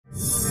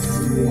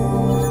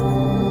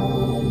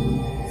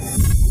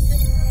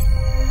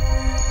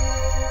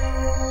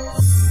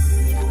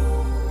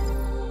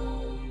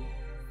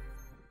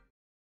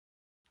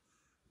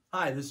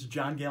Hi, this is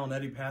John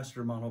Gallinetti,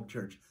 pastor of Mount Hope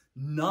Church.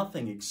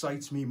 Nothing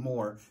excites me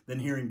more than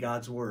hearing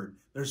God's word.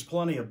 There's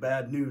plenty of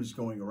bad news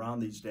going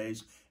around these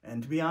days,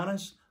 and to be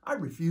honest, I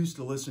refuse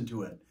to listen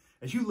to it.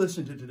 As you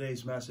listen to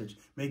today's message,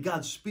 may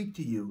God speak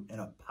to you in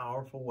a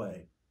powerful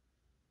way.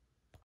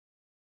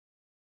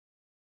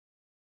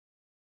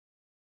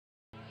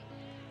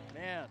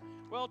 Man,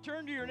 well,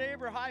 turn to your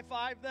neighbor, high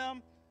five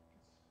them,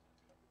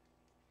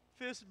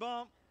 fist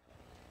bump.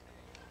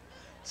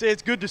 Say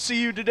it's good to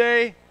see you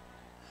today.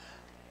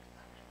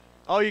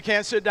 Oh, you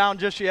can't sit down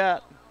just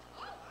yet.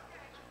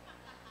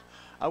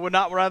 I would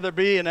not rather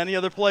be in any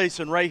other place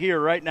than right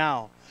here, right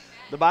now.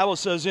 The Bible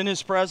says in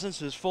his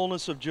presence is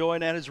fullness of joy,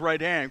 and at his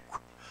right hand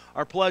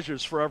are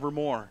pleasures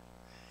forevermore.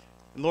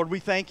 And Lord, we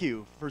thank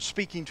you for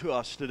speaking to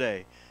us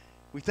today.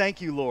 We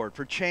thank you, Lord,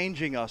 for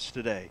changing us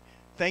today.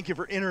 Thank you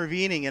for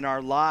intervening in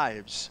our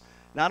lives,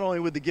 not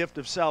only with the gift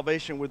of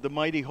salvation, with the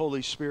mighty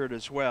Holy Spirit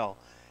as well.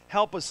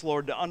 Help us,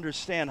 Lord, to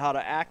understand how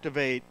to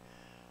activate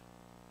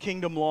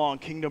kingdom law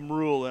and kingdom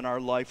rule in our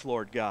life,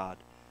 Lord God.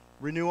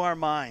 Renew our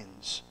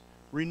minds.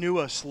 Renew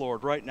us,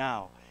 Lord, right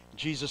now. In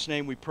Jesus'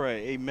 name we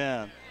pray.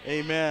 Amen.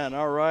 Amen.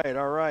 All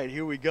right.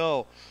 Here we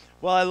go.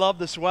 Well, I love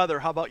this weather.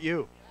 How about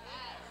you?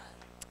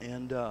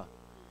 And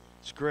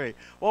it's great.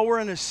 Well, we're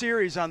in a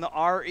series on the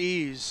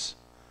REs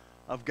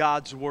of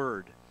God's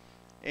Word.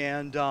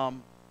 And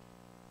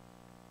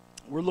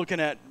we're looking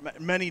at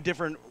many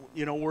different,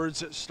 words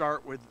that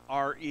start with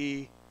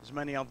RE, as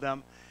many of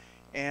them.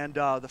 And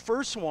the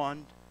first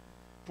one,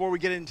 before we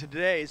get into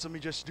today's, let me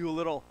just do a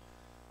little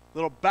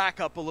back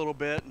up a little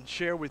bit and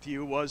share with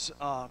you, was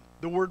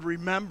the word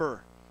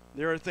remember.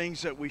 There are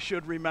things that we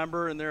should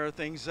remember, and there are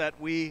things that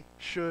we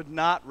should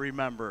not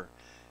remember.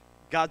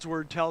 God's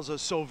Word tells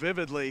us so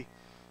vividly,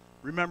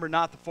 remember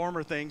not the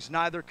former things,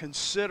 neither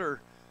consider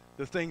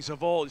the things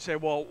of old. You say,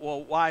 well,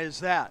 why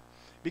is that?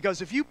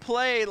 Because if you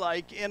play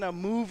like in a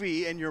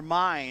movie in your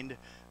mind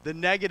the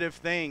negative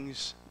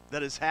things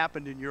that has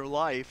happened in your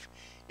life,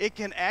 it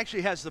can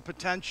actually has the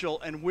potential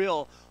and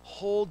will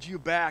hold you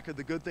back of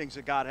the good things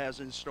that God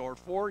has in store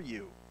for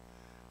you.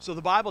 So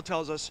the Bible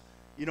tells us,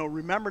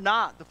 remember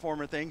not the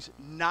former things,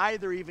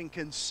 neither even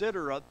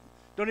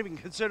don't even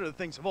consider the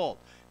things of old.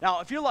 Now,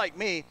 if you're like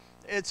me,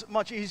 it's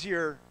much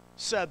easier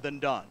said than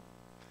done,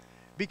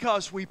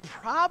 because we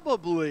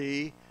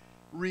probably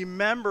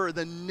remember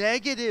the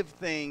negative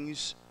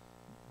things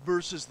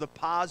versus the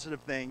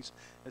positive things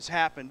that's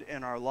happened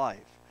in our life.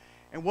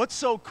 And what's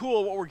so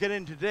cool, what we're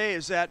getting today,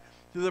 is that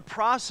through the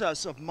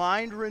process of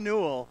mind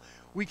renewal,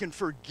 we can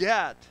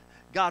forget.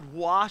 God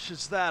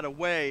washes that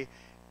away,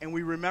 and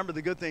we remember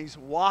the good things.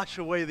 Wash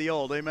away the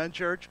old. Amen,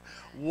 church?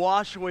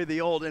 Wash away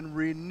the old and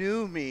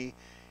renew me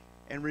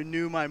and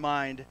renew my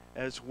mind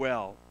as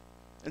well.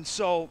 And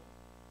so,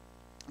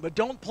 but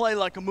don't play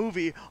like a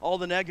movie all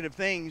the negative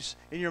things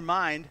in your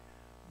mind,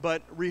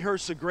 but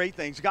rehearse the great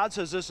things. God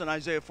says this in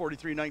Isaiah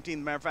 43:19. As a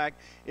matter of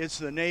fact, it's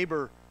the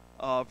neighbor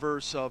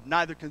verse of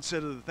neither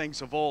consider the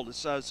things of old. It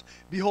says,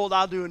 behold,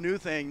 I'll do a new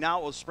thing. Now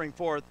it will spring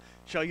forth.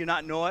 Shall you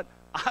not know it?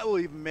 I will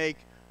even make,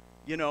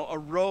 a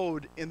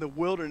road in the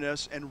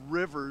wilderness and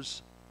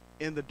rivers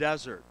in the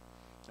desert.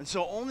 And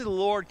so only the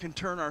Lord can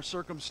turn our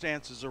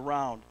circumstances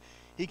around.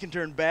 He can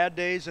turn bad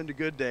days into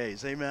good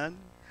days. Amen?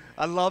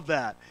 I love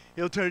that.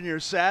 He'll turn your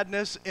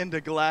sadness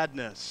into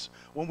gladness.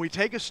 When we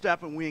take a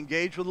step and we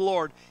engage with the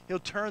Lord, He'll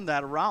turn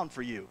that around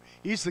for you.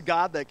 He's the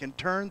God that can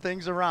turn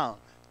things around.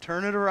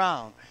 Turn it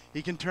around.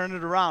 He can turn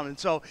it around. And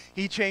so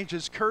He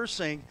changes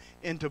cursing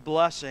into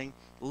blessing,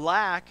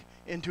 lack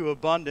into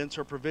abundance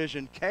or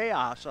provision,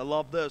 chaos, I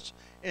love this,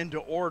 into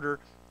order,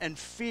 and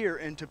fear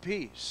into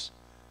peace.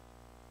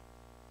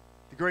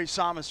 The great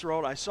psalmist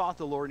wrote, I sought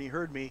the Lord and He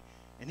heard me,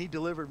 and He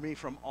delivered me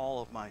from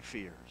all of my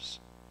fears.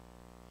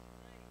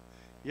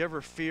 You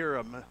ever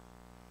fear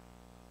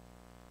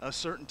a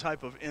certain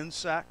type of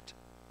insect?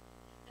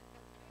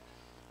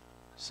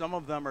 Some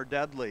of them are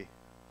deadly.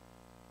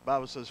 The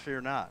Bible says,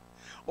 fear not.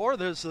 Or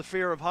there's the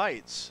fear of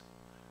heights.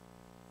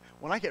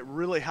 When I get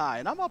really high,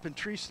 and I'm up in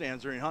tree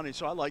stands during hunting,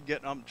 so I like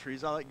getting up in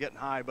trees. I like getting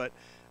high, but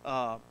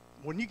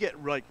when you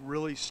get like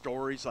really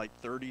stories, like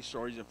 30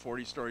 stories and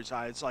 40 stories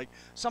high, it's like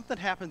something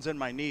happens in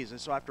my knees,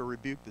 and so I have to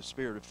rebuke the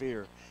spirit of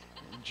fear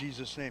in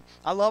Jesus' name.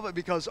 I love it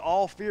because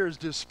all fear is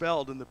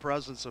dispelled in the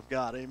presence of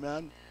God.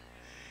 Amen?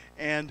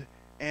 And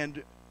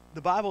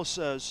the Bible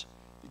says,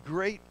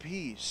 great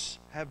peace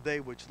have they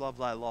which love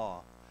thy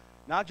law.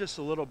 Not just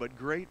a little, but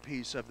great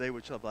peace have they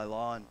which love thy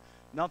law, and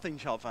nothing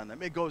shall find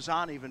them. It goes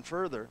on even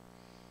further.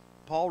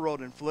 Paul wrote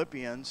in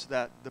Philippians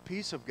that the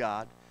peace of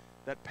God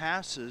that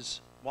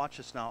passes, watch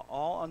this now,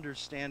 all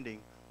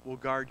understanding will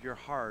guard your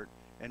heart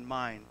and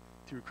mind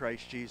through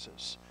Christ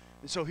Jesus.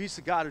 And so He's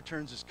the God who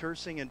turns His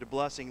cursing into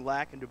blessing,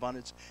 lack into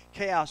abundance,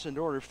 chaos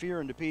into order,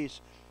 fear into peace.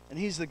 And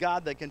He's the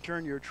God that can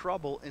turn your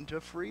trouble into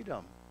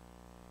freedom.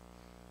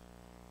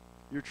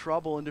 Your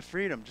trouble into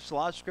freedom. Just a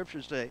lot of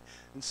scriptures today.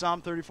 In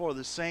Psalm 34,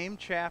 the same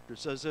chapter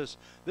says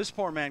this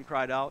poor man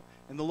cried out,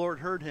 and the Lord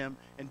heard him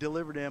and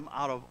delivered him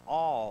out of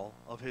all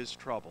of his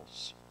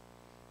troubles.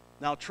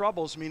 Now,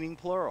 troubles meaning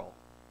plural.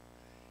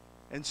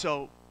 And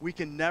so we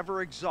can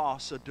never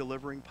exhaust the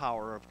delivering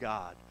power of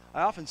God.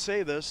 I often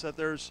say this, that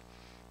there's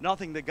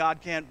nothing that God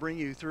can't bring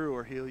you through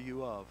or heal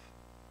you of.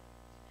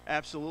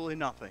 Absolutely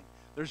nothing.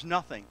 There's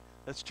nothing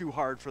that's too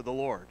hard for the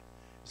Lord.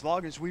 As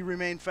long as we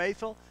remain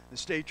faithful and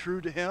stay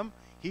true to Him,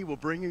 He will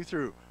bring you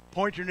through.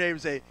 Point your neighbor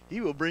and say,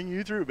 He will bring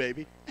you through,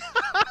 baby.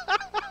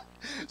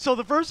 So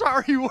the first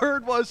RE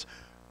word was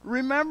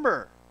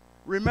remember.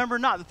 Remember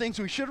not. The things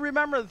we should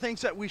remember, the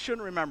things that we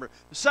shouldn't remember.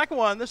 The second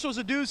one, this was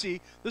a doozy,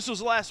 this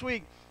was last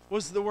week,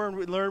 was the word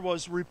we learned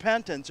was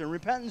repentance. And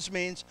repentance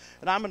means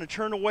that I'm going to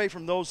turn away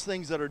from those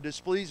things that are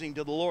displeasing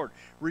to the Lord.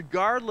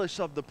 Regardless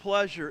of the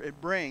pleasure it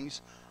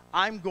brings,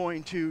 I'm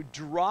going to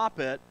drop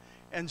it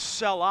and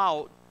sell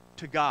out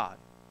to God.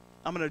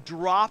 I'm going to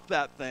drop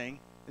that thing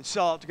and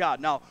sell out to God.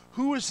 Now,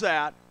 who is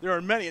that? There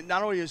are many.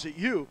 Not only is it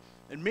you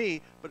and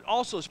me, but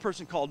also this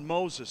person called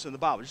Moses in the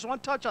Bible. I just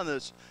want to touch on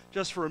this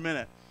just for a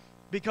minute.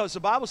 Because the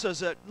Bible says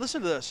that,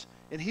 listen to this,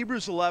 in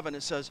Hebrews 11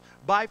 it says,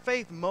 by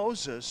faith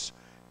Moses,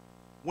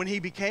 when he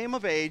became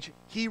of age,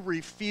 he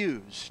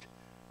refused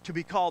to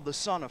be called the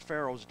son of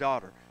Pharaoh's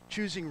daughter,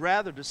 choosing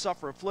rather to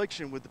suffer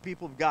affliction with the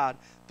people of God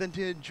than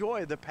to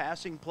enjoy the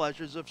passing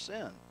pleasures of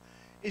sin,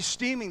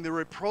 esteeming the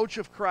reproach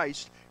of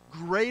Christ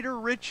greater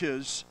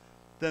riches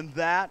than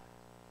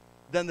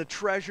the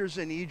treasures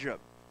in Egypt.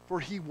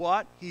 For he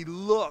what? He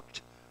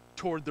looked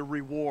toward the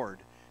reward.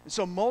 And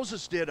so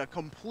Moses did a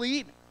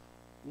complete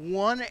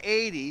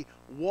 180,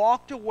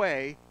 walked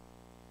away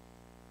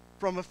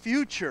from a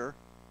future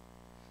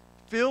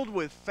filled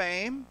with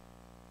fame,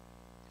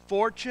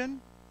 fortune,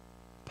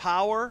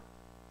 power,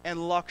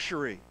 and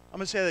luxury. I'm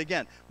going to say that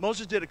again.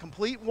 Moses did a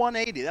complete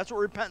 180. That's what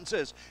repentance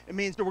is. It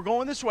means that we're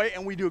going this way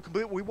and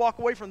we walk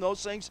away from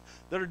those things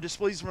that are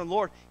displeasing from the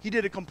Lord. He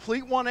did a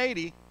complete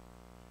 180.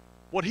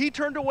 What he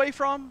turned away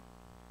from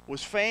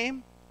was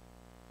fame,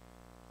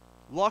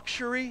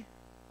 luxury,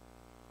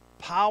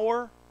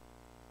 power,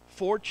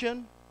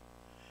 fortune.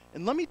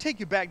 And let me take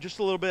you back just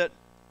a little bit,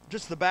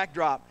 just the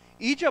backdrop.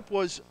 Egypt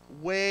was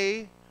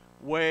way,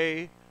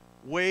 way,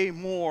 way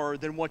more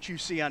than what you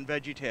see on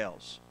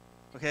VeggieTales.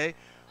 Okay?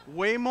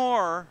 Way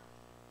more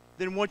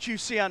than what you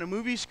see on a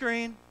movie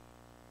screen.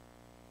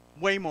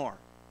 Way more.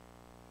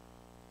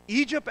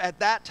 Egypt at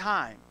that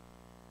time,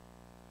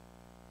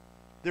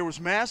 there was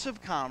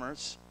massive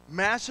commerce,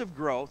 massive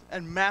growth,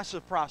 and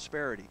massive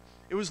prosperity.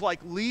 It was like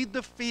lead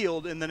the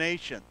field in the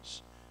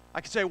nations.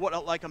 I could say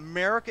what like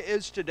America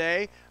is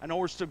today. I know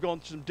we're still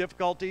going through some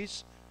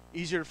difficulties.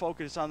 Easier to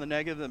focus on the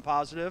negative than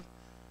positive.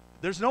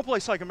 There's no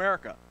place like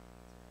America.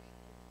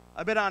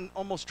 I've been on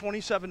almost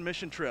 27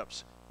 mission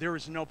trips. There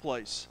is no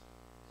place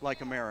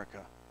like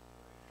America.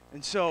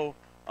 And so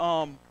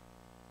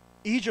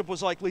Egypt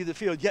was like lead the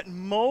field. Yet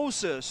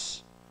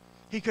Moses,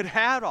 he could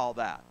have all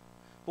that.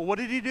 But what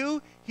did he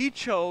do? He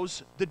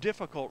chose the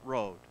difficult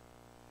road.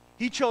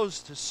 He chose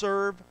to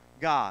serve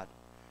God.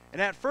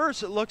 And at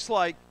first it looks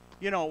like,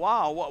 you know,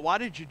 wow, why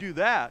did you do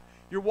that?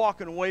 You're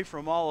walking away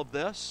from all of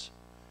this.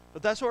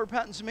 But that's what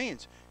repentance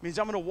means. It means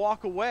I'm going to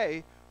walk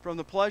away from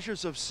the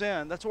pleasures of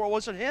sin. That's what it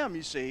was to him,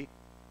 you see.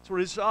 That's what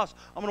it is to us.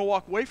 I'm going to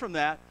walk away from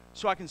that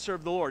so I can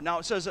serve the Lord. Now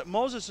it says that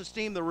Moses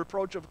esteemed the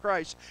reproach of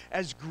Christ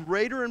as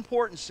greater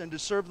importance than to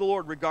serve the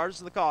Lord, regardless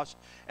of the cost,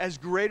 as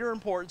greater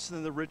importance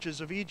than the riches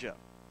of Egypt.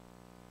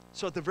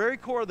 So at the very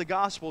core of the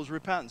gospel is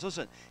repentance.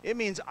 Listen, it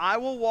means I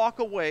will walk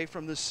away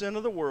from the sin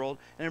of the world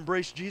and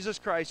embrace Jesus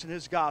Christ and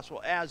his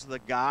gospel as the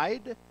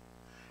guide,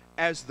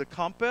 as the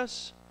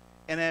compass,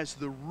 and as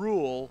the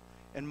rule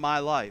in my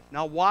life.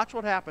 Now watch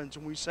what happens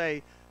when we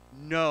say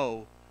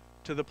no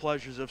to the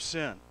pleasures of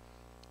sin.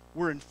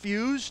 We're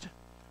infused,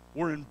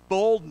 we're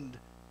emboldened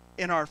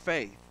in our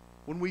faith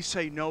when we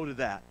say no to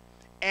that.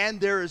 And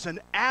there is an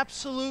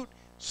absolute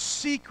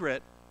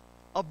secret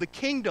of the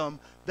kingdom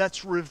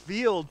that's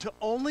revealed to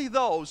only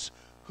those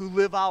who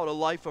live out a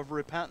life of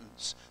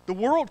repentance. The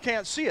world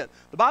can't see it.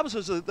 The Bible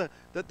says that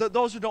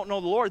those who don't know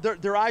the Lord,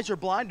 their eyes are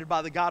blinded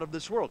by the God of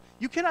this world.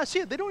 You cannot see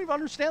it. They don't even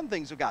understand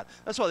things of God.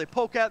 That's why they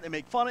poke at it, they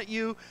make fun at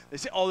you. They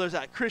say, oh, there's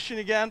that Christian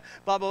again,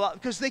 blah, blah, blah.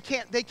 Because they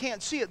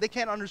can't see it. They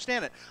can't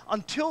understand it.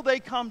 Until they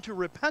come to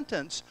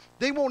repentance,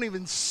 they won't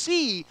even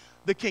see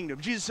the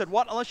kingdom. Jesus said,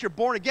 what? Unless you're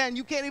born again,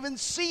 you can't even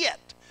see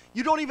it.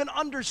 You don't even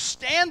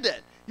understand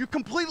it. You're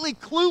completely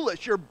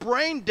clueless. You're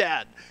brain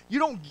dead. You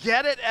don't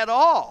get it at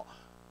all.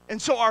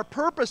 And so our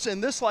purpose in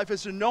this life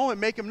is to know him,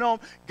 make him known.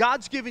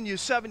 God's given you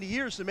 70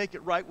 years to make it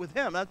right with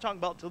him. I'm talking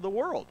about to the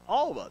world,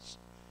 all of us,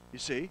 you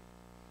see.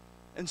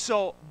 And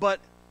so, but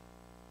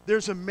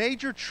there's a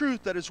major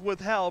truth that is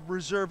withheld,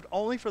 reserved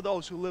only for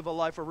those who live a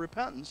life of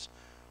repentance.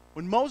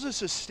 When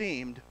Moses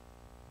esteemed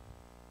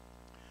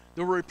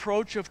the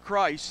reproach of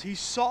Christ, he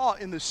saw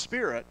in the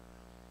Spirit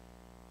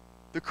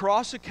the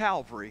cross of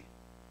Calvary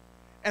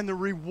and the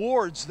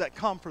rewards that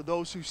come for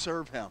those who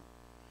serve him.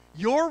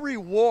 Your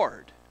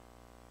reward,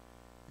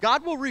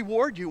 God will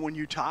reward you when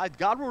you tithe.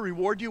 God will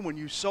reward you when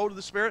you sow to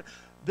the Spirit.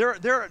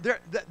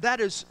 That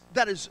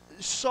is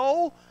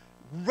so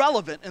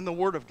relevant in the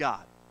Word of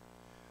God.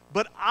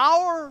 But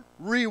our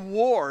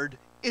reward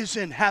is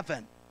in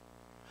heaven.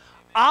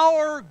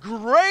 Our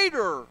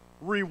greater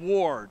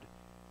reward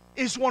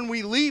is when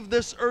we leave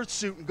this earth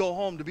suit and go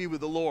home to be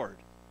with the Lord.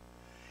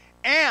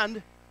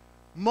 And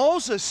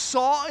Moses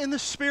saw in the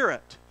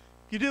Spirit.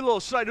 You did a little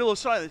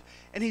study,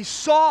 and he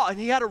saw and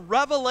he had a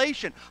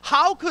revelation.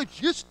 How could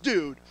this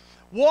dude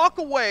walk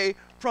away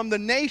from the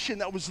nation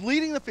that was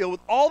leading the field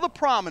with all the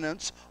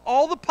prominence,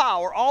 all the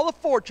power, all the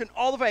fortune,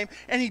 all the fame,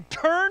 and he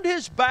turned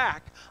his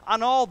back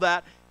on all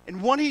that,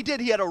 and when he did,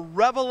 he had a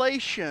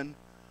revelation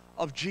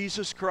of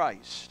Jesus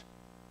Christ,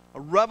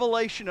 a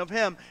revelation of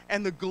him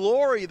and the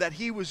glory that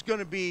he was going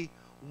to be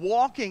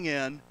walking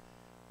in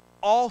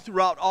all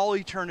throughout all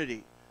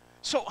eternity.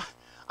 So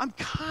I'm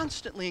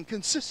constantly and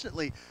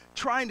consistently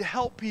trying to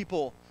help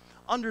people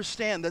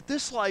understand that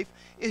this life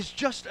is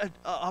just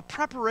a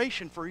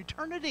preparation for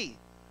eternity.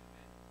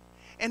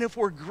 And if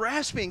we're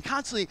grasping,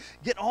 constantly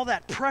get all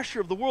that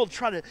pressure of the world,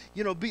 try to,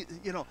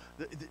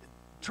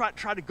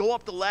 try to go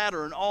up the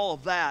ladder and all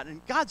of that.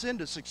 And God's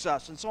into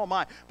success, and so am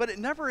I. But it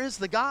never is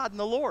the God and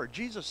the Lord.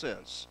 Jesus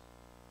is.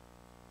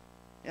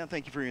 Yeah,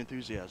 thank you for your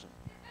enthusiasm.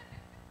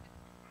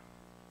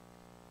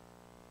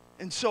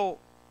 And so,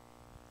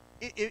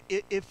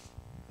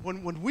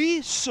 when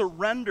we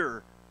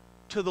surrender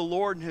to the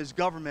Lord and His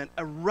government,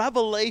 a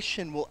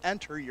revelation will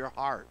enter your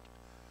heart.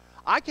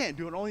 I can't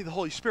do it, only the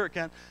Holy Spirit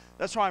can.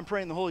 That's why I'm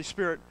praying the Holy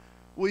Spirit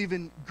will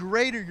even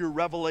greater your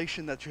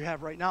revelation that you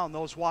have right now, and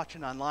those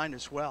watching online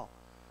as well.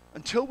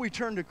 Until we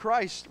turn to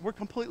Christ, we're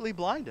completely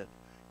blinded.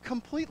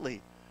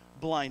 Completely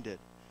blinded.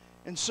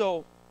 And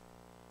so,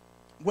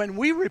 when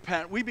we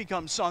repent, we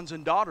become sons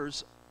and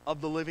daughters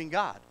of the living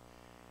God.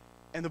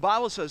 And the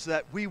Bible says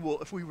that we will,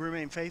 if we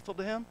remain faithful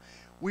to Him,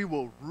 we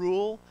will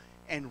rule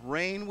and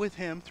reign with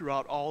Him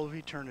throughout all of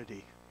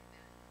eternity.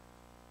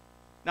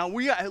 Now,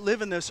 we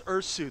live in this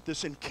earth suit,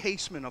 this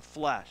encasement of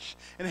flesh,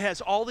 and it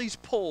has all these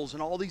pulls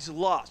and all these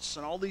lusts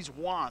and all these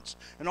wants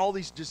and all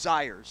these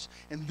desires.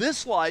 And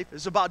this life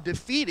is about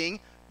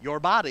defeating your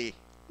body.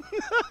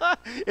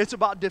 It's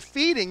about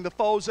defeating the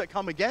foes that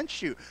come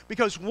against you.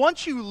 Because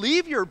once you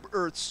leave your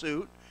earth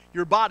suit,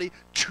 your body,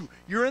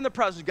 you're in the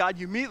presence of God,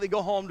 you immediately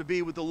go home to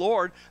be with the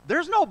Lord.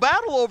 There's no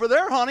battle over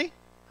there, honey.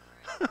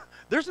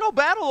 There's no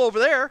battle over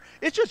there.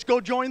 It's just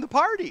go join the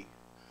party.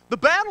 The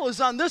battle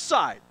is on this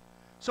side.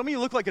 Some of you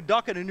look like a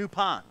duck in a new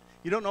pond.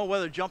 You don't know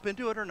whether to jump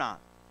into it or not.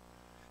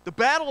 The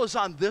battle is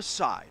on this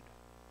side.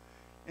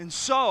 And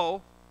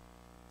so,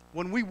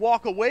 when we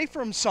walk away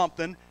from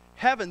something,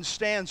 heaven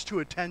stands to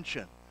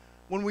attention.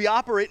 When we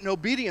operate in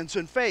obedience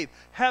and faith,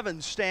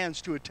 heaven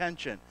stands to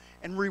attention.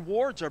 And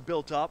rewards are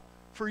built up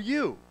for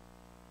you.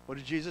 What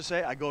did Jesus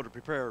say? I go to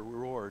prepare a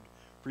reward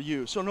for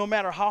you. So no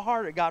matter how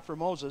hard it got for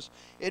Moses,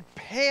 it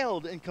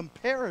paled in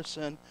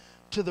comparison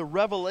to the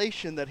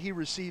revelation that he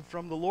received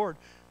from the Lord,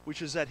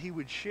 which is that he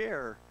would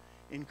share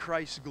in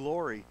Christ's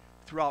glory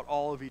throughout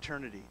all of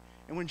eternity.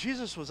 And when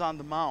Jesus was on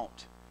the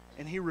mount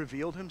and he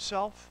revealed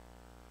himself,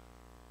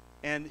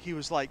 and he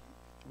was like,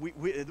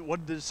 what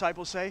did the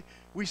disciples say?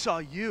 We saw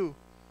you,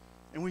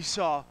 and we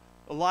saw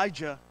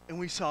Elijah, and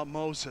we saw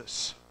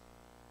Moses.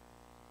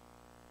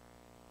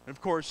 And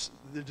of course,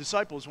 the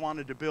disciples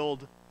wanted to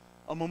build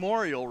a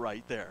memorial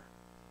right there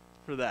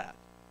for that.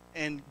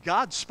 And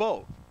God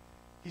spoke.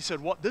 He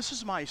said, "What? This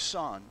is my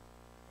son.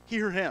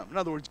 Hear him." In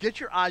other words, get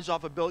your eyes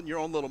off of building your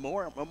own little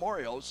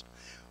memorials.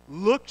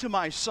 Look to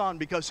my son,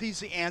 because he's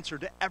the answer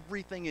to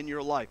everything in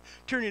your life.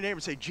 Turn to your neighbor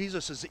and say,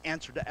 Jesus is the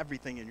answer to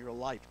everything in your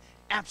life.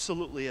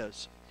 Absolutely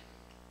is.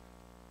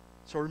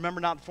 So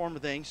remember not the former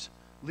things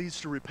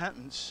leads to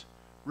repentance.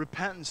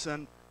 Repentance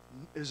then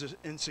is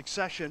in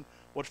succession.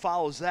 What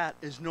follows that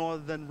is no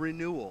other than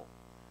renewal,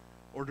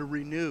 or to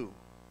renew,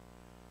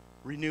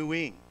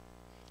 renewing.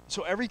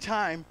 So every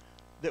time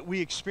that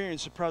we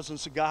experience the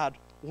presence of God,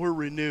 we're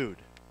renewed.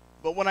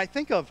 But when I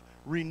think of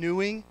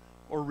renewing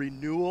or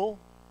renewal,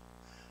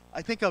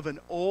 I think of an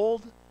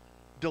old,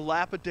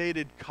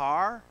 dilapidated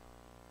car,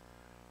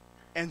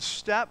 and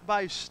step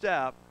by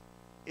step,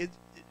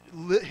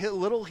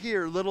 little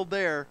here, little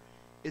there,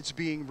 it's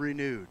being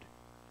renewed.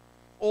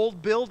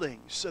 Old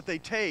buildings that they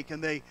take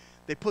and they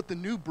put the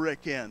new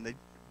brick in. They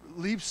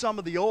leave some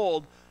of the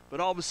old, but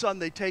all of a sudden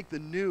they take the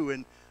new,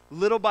 and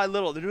little by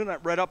little, they're doing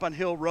that right up on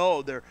Hill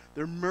Road.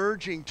 They're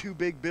merging two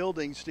big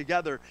buildings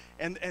together,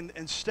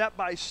 and step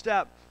by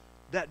step,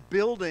 that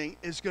building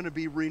is going to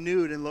be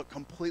renewed and look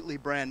completely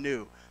brand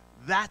new.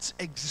 That's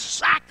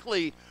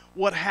exactly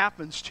what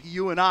happens to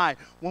you and I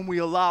when we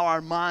allow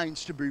our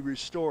minds to be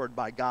restored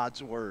by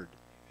God's Word.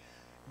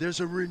 There's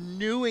a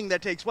renewing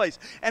that takes place,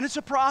 and it's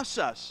a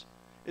process.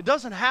 It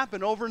doesn't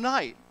happen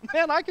overnight.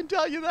 Man, I can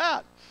tell you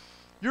that.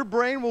 Your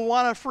brain will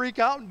want to freak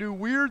out and do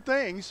weird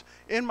things.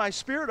 In my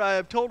spirit, I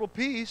have total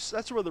peace.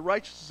 That's where the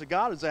righteousness of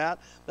God is at.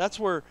 That's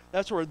where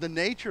the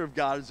nature of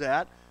God is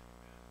at.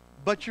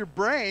 But your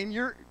brain,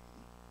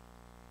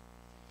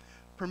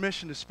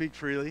 permission to speak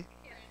freely.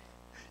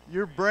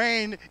 Your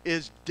brain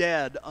is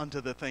dead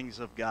unto the things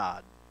of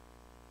God.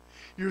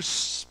 Your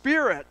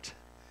spirit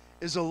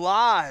is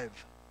alive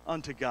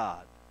unto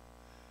God.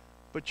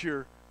 But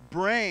your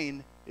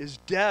brain is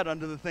dead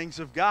unto the things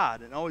of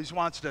God and always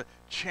wants to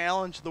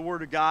challenge the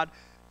Word of God,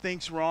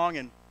 thinks wrong.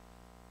 And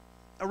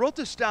I wrote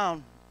this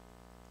down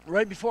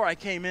right before I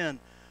came in.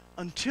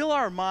 Until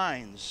our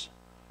minds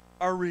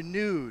are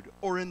renewed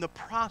or in the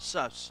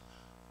process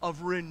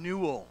of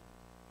renewal,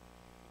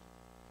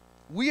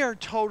 we are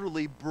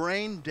totally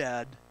brain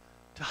dead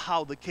to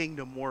how the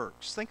kingdom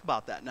works. Think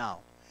about that now.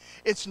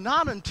 It's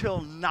not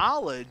until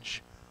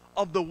knowledge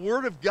of the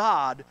Word of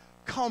God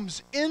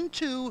comes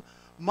into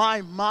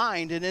my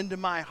mind and into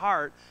my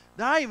heart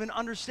that I even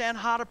understand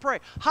how to pray.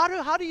 How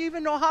do you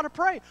even know how to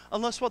pray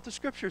unless what the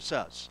Scripture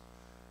says?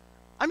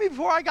 I mean,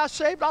 before I got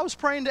saved, I was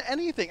praying to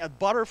anything,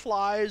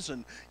 butterflies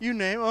and you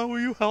name it, oh,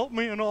 will you help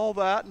me and all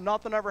that, and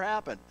nothing ever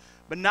happened.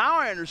 But now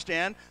I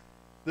understand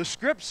the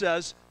Script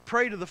says,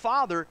 pray to the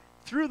Father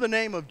through the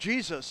name of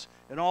Jesus,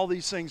 and all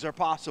these things are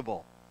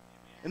possible.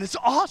 And it's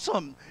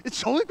awesome. It's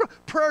so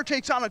prayer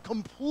takes on a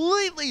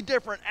completely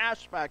different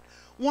aspect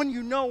when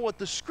you know what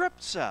the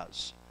Script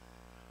says.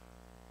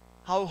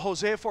 How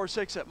Hosea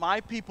 4:6 said,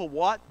 my people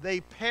what? They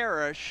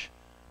perish,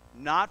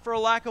 not for a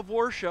lack of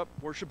worship.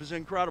 Worship is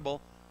incredible.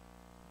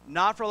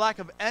 Not for lack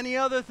of any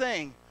other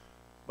thing,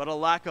 but a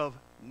lack of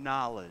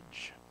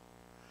knowledge.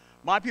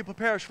 My people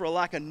perish for a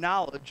lack of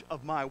knowledge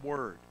of my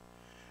word.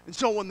 And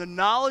so when the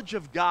knowledge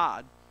of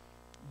God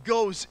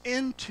goes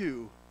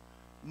into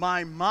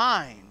my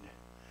mind,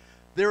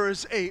 there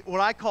is what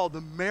I call the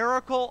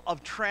miracle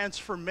of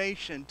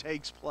transformation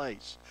takes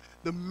place.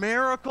 The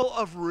miracle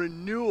of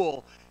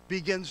renewal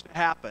begins to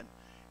happen.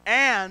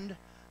 And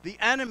the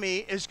enemy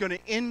is going to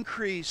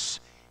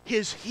increase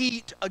his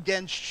heat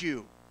against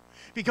you,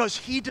 because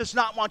he does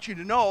not want you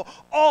to know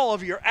all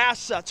of your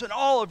assets and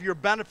all of your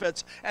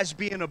benefits as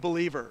being a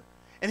believer.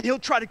 And he'll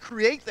try to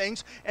create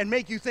things and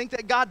make you think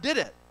that God did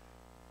it.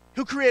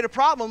 He'll create a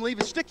problem, leave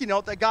a sticky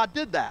note that God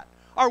did that.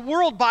 Our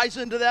world buys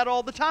into that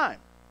all the time.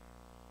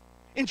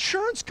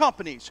 Insurance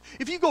companies,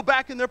 if you go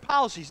back in their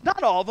policies,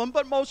 not all of them,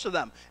 but most of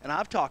them, and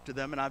I've talked to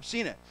them and I've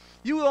seen it.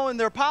 You go in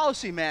their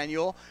policy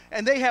manual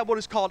and they have what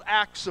is called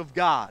acts of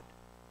God.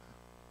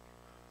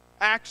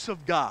 Acts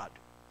of God.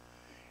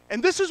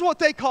 And this is what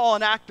they call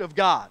an act of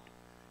God.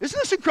 Isn't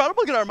this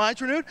incredible? Get our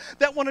minds renewed.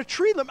 That when a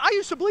tree limb, I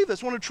used to believe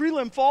this, when a tree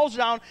limb falls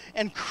down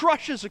and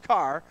crushes a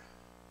car,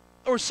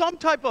 or some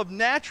type of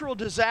natural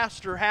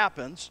disaster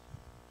happens,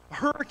 a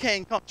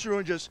hurricane comes through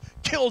and just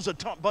kills a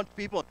bunch of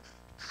people, and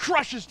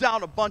crushes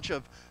down a bunch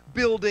of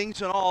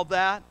buildings and all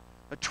that,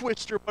 a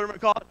twister, whatever you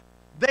call it,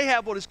 they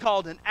have what is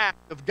called an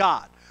act of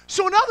God.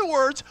 So in other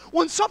words,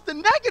 when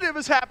something negative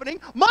is happening,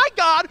 my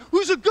God,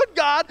 who's a good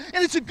God,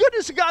 and it's the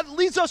goodness of God that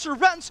leads us to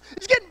repentance,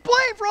 is getting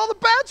blamed for all the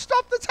bad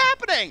stuff that's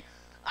happening.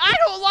 I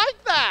don't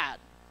like that.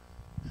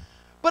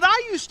 But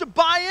I used to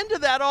buy into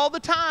that all the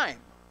time.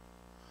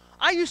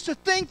 I used to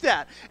think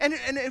that. And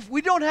if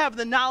we don't have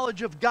the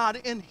knowledge of God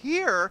in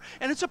here,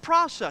 and it's a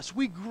process,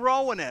 we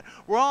grow in it.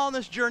 We're all on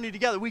this journey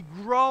together. We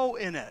grow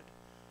in it.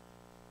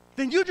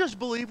 Then you just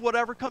believe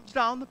whatever comes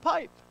down the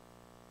pipe.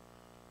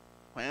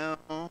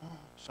 Well,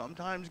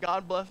 sometimes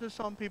God blesses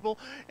some people,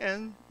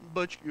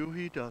 but you,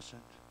 he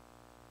doesn't.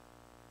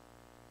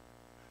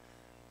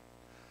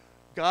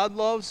 God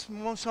loves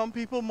some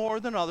people more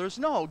than others.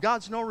 No,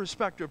 God's no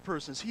respecter of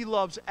persons. He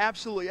loves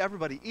absolutely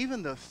everybody.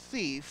 Even the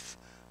thief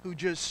who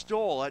just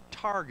stole at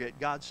Target,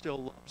 God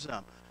still loves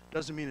them.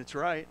 Doesn't mean it's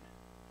right.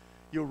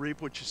 You'll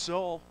reap what you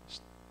sowed.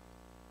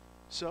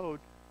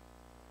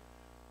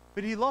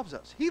 But he loves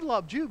us. He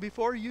loved you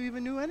before you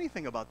even knew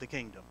anything about the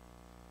kingdom.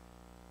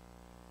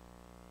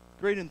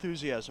 Great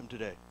enthusiasm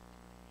today.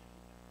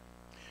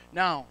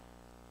 Now,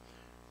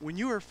 when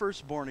you were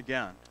first born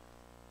again,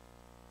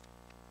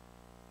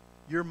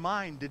 your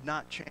mind did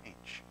not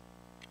change.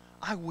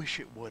 I wish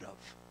it would have.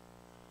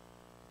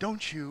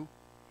 Don't you?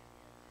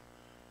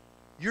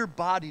 Your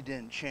body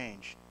didn't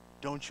change.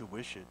 Don't you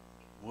wish it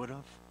would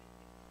have?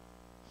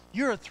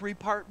 You're a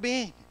three-part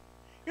being.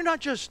 You're not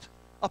just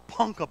a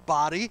punk of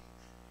body.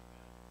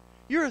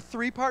 You're a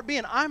three-part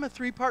being. I'm a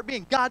three-part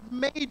being. God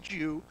made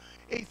you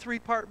a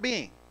three-part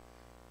being.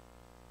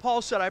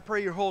 Paul said, I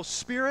pray your whole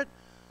spirit,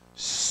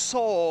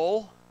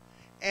 soul,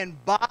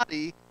 and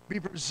body be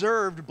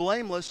preserved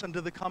blameless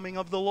unto the coming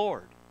of the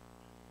Lord.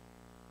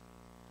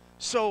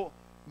 So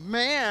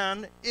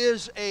man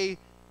is a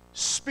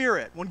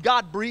spirit. When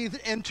God breathed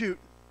into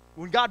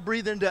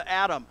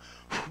Adam,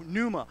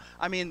 pneuma,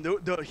 I mean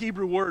the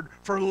Hebrew word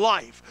for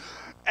life,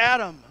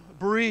 Adam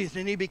breathed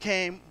and he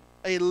became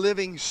a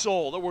living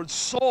soul. The word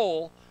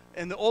soul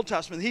in the Old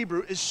Testament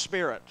Hebrew is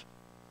spirit.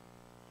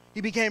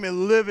 He became a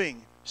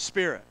living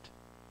spirit.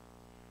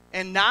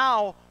 And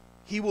now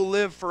he will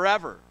live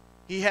forever.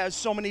 He has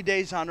so many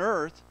days on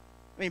earth.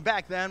 I mean,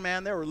 back then,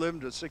 man, they were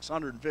living to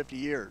 650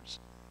 years.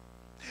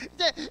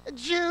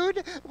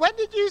 Jude, when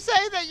did you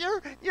say that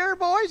your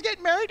boy's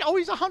getting married? Oh,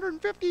 he's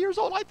 150 years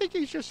old. I think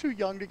he's just too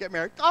young to get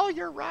married. Oh,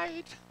 you're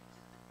right.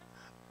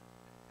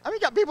 I mean, you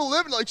got people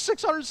living like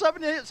 600,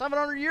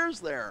 700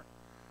 years there.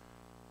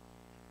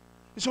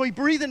 And so he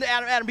breathed into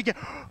Adam. Adam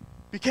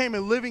became a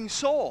living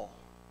soul.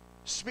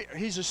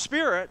 He's a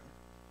spirit.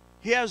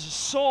 He has a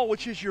soul,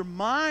 which is your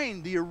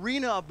mind, the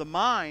arena of the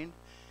mind,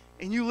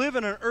 and you live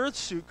in an earth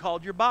suit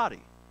called your body.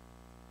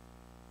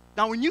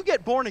 Now, when you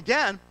get born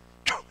again,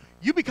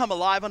 you become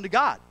alive unto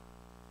God.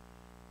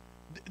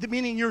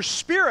 Meaning your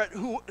spirit,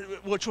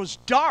 which was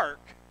dark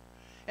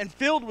and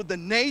filled with the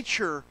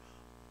nature.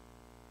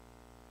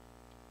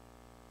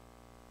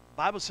 The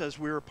Bible says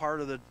we were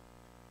part of the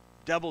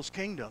devil's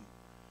kingdom.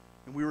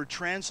 And we were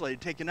translated,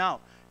 taken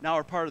out. Now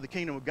we're part of the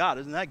kingdom of God.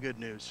 Isn't that good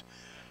news?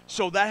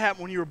 So that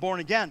happened when you were born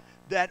again.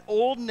 That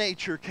old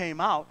nature came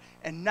out,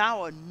 and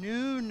now a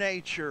new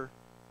nature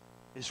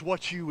is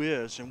what you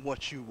is and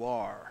what you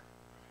are.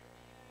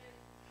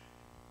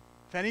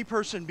 If any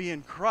person be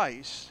in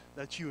Christ,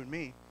 that's you and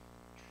me,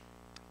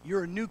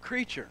 you're a new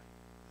creature.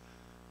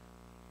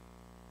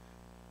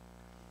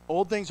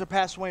 Old things are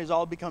passed away, has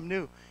all become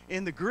new.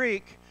 In the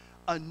Greek,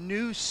 a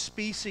new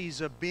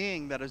species of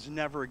being that has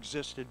never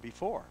existed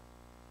before.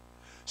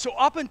 So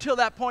up until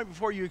that point,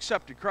 before you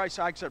accepted Christ,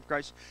 I accepted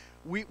Christ,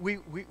 we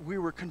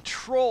were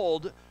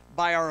controlled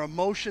by our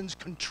emotions,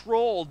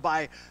 controlled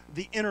by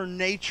the inner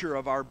nature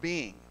of our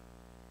being.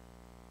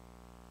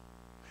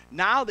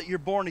 Now that you're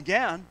born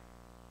again,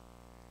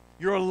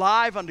 you're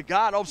alive unto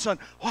God. All of a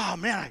sudden, wow,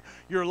 man,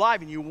 you're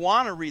alive, and you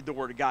want to read the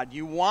Word of God.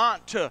 You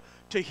want to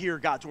hear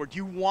God's Word.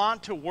 You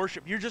want to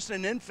worship. You're just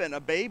an infant, a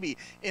baby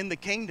in the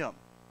kingdom.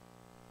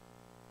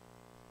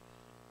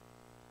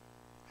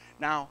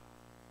 Now,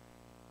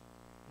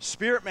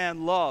 spirit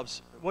man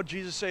loves, what did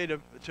Jesus say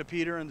to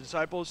Peter and the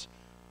disciples?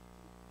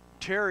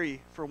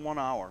 Tarry for 1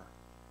 hour.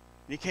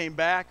 And he came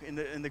back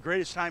in the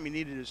greatest time he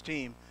needed his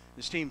team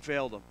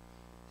failed him.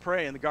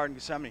 Pray in the Garden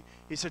of Gethsemane.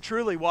 He said,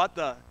 truly what?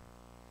 The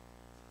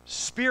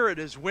spirit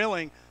is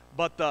willing,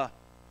 but the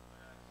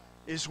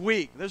is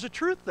weak. There's a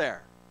truth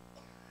there.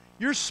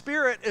 Your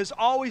spirit is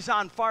always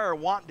on fire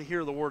wanting to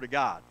hear the Word of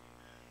God.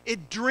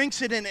 It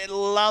drinks it in, it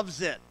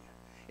loves it.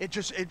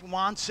 It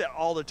wants it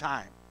all the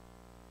time.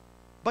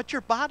 But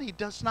your body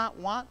does not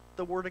want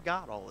the Word of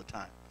God all the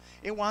time.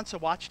 It wants to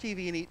watch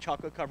TV and eat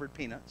chocolate-covered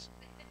peanuts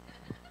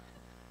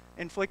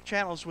and flick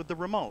channels with the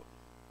remote.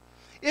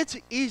 It's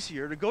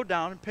easier to go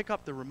down and pick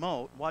up the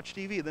remote, watch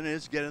TV, than it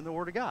is to get in the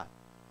Word of God.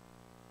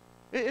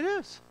 It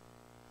is.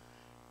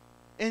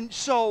 And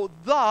so,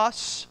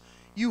 thus,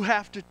 you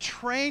have to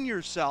train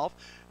yourself.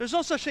 There's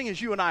no such thing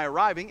as you and I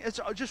arriving. It's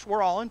just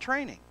we're all in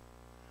training.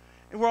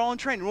 And we're all in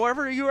training.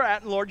 Wherever you're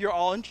at in the Lord,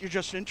 you're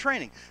just in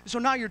training. So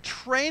now you're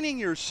training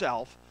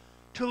yourself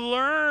to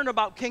learn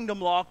about kingdom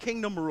law,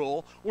 kingdom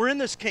rule. We're in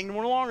this kingdom.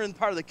 We're no longer in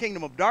part of the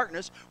kingdom of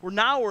darkness.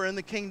 We're in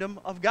the kingdom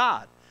of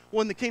God.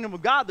 Well, in the kingdom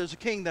of God, there's a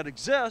king that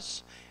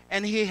exists,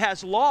 and he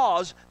has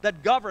laws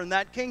that govern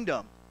that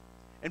kingdom.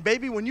 And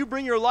baby, when you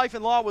bring your life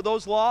in law with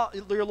those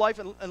your life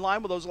in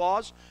line with those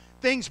laws,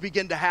 things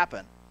begin to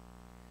happen.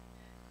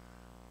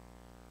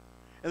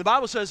 And the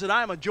Bible says that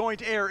I am a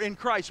joint heir in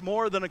Christ,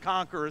 more than a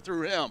conqueror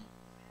through him.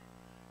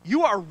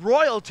 You are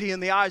royalty in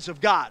the eyes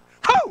of God.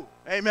 Woo!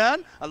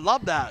 Amen? I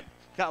love that.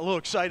 Got a little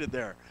excited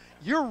there.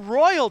 You're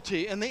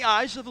royalty in the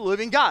eyes of the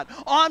living God.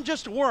 Oh, I'm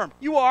just a worm.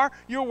 You are.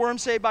 You're a worm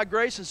saved by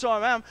grace, and so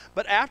am I.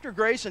 But after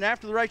grace and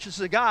after the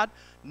righteousness of God,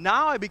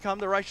 now I become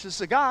the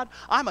righteousness of God.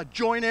 I'm a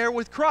joint heir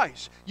with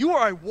Christ. You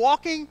are a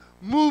walking,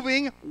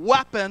 moving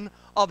weapon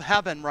of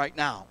heaven right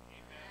now.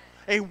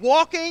 A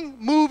walking,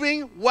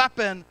 moving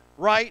weapon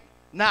right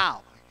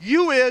now.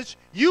 You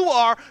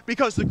are,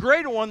 because the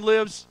greater one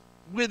lives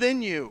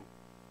within you.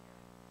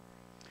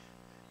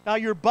 Now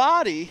your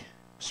body,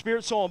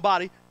 spirit, soul, and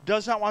body,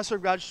 does not want to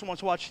serve God, just wants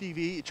to watch TV,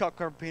 eat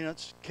chocolate-covered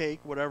peanuts, cake,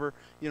 whatever,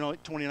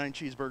 29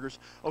 cheeseburgers,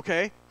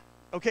 okay?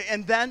 Okay,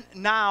 and then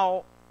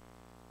now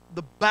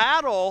the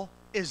battle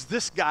is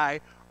this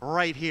guy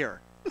right here.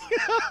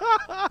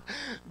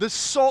 The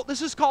soul,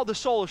 this is called the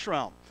soulish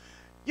realm.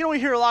 We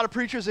hear a lot of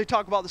preachers, they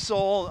talk about the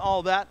soul and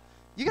all that.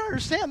 You got to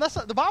understand, that's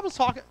not, the Bible's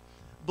talking.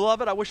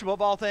 Beloved, I wish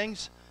above all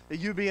things that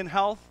you be in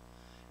health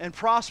and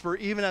prosper,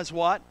 even as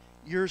what?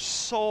 Your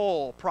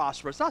soul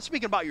prospers. It's not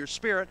speaking about your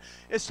spirit.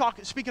 It's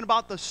speaking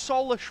about the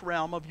soulish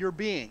realm of your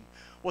being,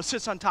 what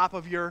sits on top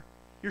of your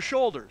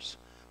shoulders.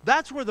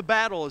 That's where the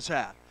battle is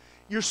at.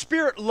 Your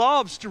spirit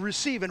loves to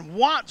receive and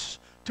wants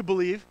to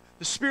believe.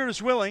 The spirit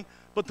is willing,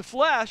 but the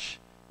flesh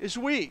is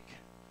weak.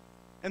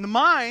 And the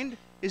mind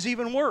is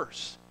even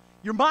worse.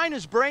 Your mind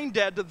is brain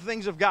dead to the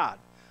things of God.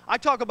 I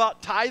talk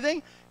about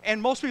tithing,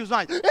 and most people's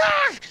mind,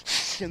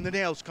 and the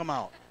nails come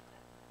out.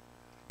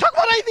 Talk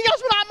about anything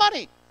else but not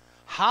money.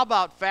 How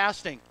about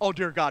fasting? Oh,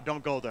 dear God,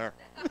 don't go there.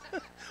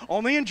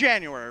 Only in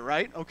January,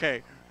 right?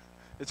 Okay.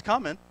 It's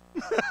coming.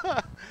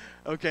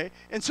 Okay.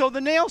 And so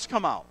the nails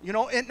come out,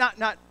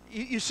 and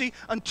you see,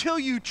 until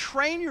you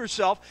train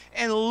yourself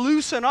and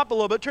loosen up a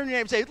little bit, turn your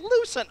name and say,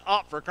 loosen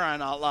up, for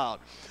crying out loud.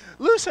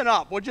 Loosen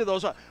up. What do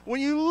those?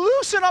 When you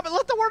loosen up and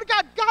let the Word of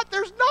God,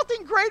 there's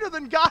nothing greater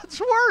than God's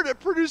Word. It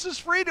produces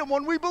freedom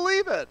when we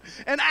believe it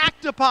and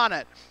act upon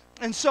it.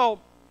 And so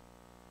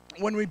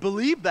when we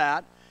believe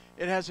that,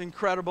 it has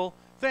incredible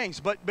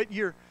things. But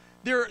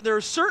there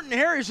are certain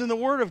areas in the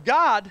Word of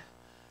God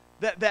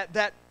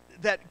that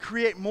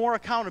create more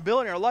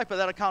accountability in our life, but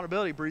that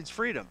accountability breeds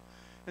freedom.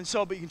 And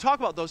so, but you can talk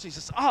about those things.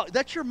 Says, oh,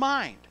 that's your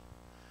mind.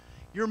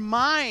 Your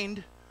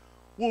mind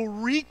will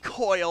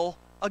recoil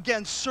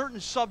against certain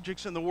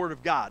subjects in the Word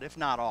of God, if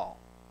not all.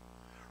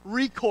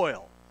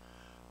 recoil.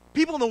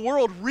 People in the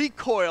world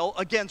recoil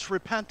against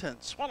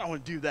repentance. Why don't I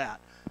want to do that?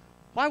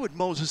 Why would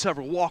Moses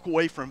ever walk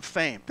away from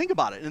fame? Think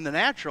about it. In the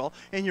natural,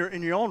 in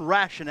your own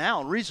rationale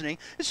and reasoning,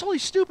 it's totally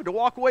stupid to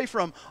walk away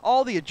from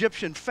all the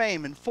Egyptian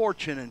fame and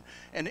fortune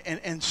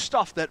and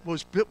stuff that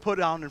was put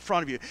out in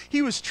front of you.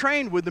 He was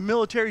trained with the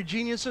military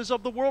geniuses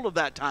of the world of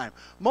that time.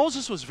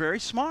 Moses was very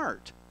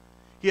smart.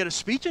 He had a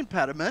speech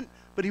impediment,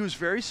 but he was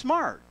very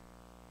smart.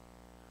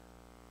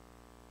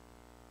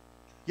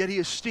 Yet he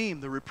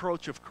esteemed the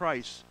reproach of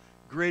Christ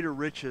greater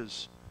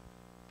riches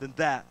than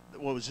that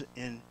was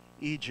in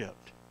Egypt.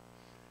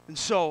 And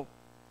so,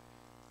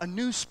 a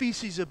new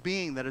species of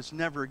being that has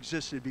never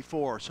existed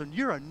before. So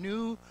you're a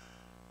new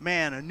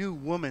man, a new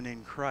woman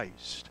in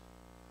Christ.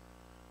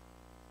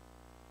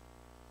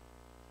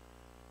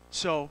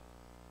 So,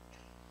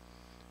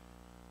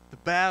 the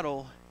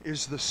battle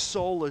is the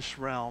soulish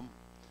realm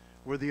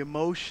where the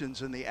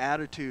emotions and the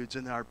attitudes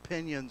and our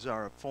opinions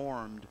are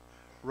formed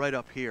right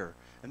up here.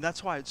 And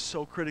that's why it's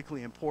so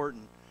critically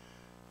important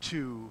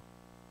to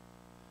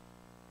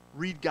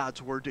read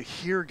God's Word, to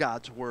hear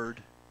God's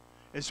Word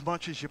as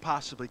much as you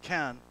possibly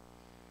can,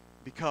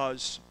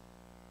 because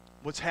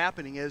what's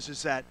happening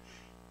is that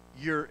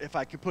you're, if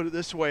I could put it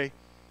this way,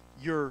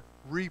 you're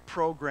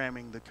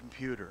reprogramming the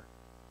computer.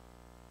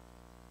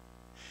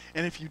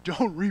 And if you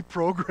don't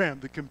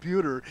reprogram the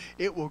computer,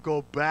 it will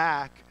go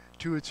back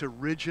to its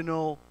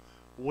original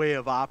way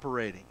of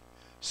operating.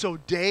 So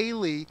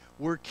daily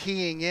we're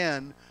keying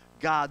in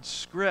God's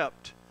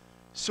script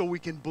so we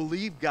can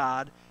believe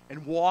God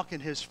and walk in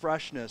His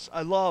freshness.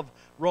 I love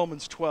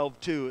Romans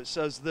 12:2. It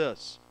says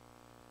this: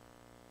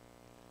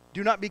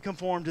 do not be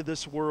conformed to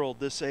this world,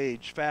 this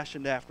age,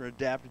 fashioned after,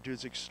 adapted to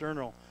its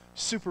external,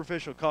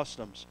 superficial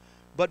customs,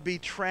 but be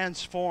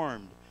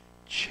transformed,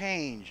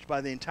 changed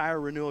by the entire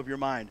renewal of your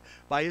mind,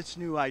 by its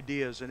new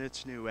ideas and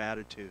its new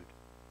attitude.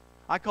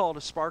 I call it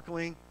a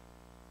sparkling,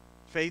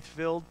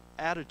 faith-filled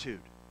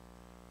attitude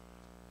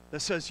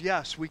that says,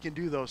 yes, we can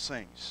do those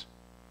things.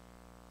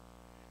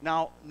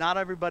 Now, not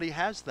everybody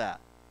has that.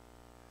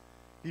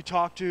 You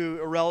talk to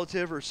a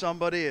relative or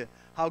somebody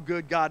how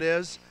good God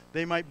is,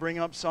 they might bring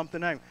up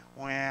something like,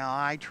 well,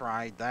 I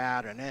tried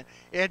that and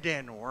it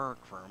didn't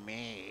work for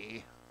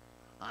me.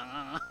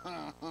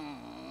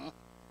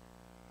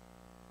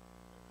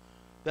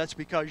 That's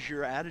because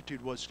your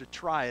attitude was to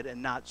try it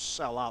and not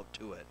sell out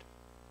to it.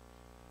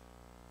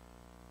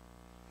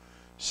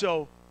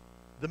 So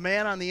the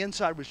man on the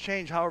inside was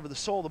changed. However, the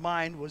soul, the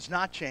mind was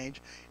not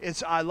changed.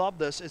 I love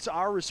this. It's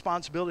our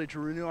responsibility to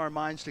renew our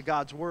minds to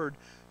God's Word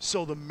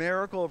so the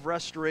miracle of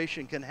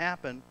restoration can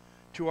happen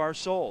to our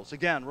souls.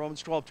 Again,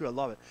 Romans 12:2, I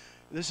love it.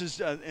 This is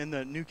in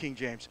the New King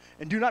James.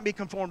 And do not be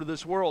conformed to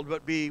this world,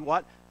 but be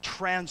what?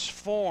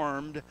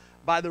 Transformed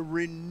by the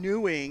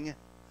renewing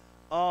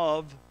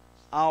of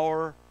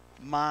our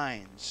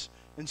minds.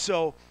 And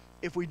so,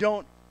 if we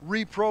don't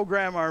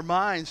reprogram our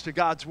minds to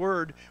God's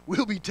Word,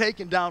 we'll be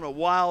taken down a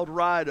wild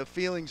ride of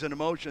feelings and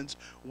emotions,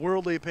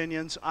 worldly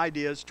opinions,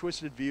 ideas,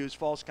 twisted views,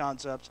 false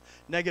concepts,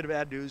 negative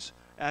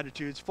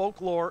attitudes,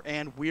 folklore,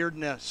 and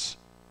weirdness.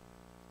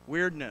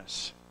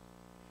 Weirdness.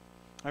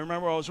 I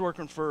remember I was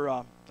working for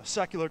a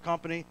secular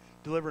company,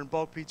 delivering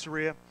bulk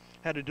pizzeria,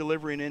 had a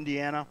delivery in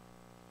Indiana,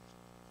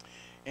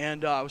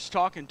 and I was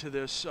talking to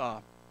this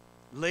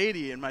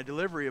lady in my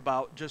delivery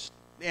about just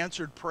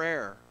answered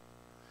prayer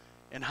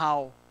and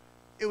how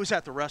it was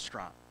at the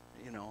restaurant,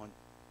 you know,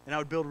 and I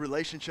would build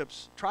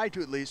relationships, try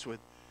to at least, with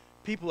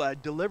people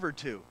I'd delivered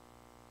to.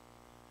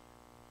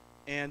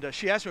 And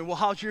she asked me, well,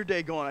 how's your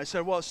day going? I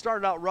said, well, it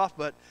started out rough,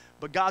 but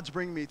God's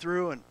bringing me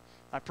through, and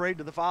I prayed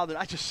to the Father.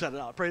 I just said it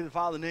out. I prayed to the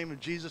Father in the name of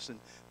Jesus, and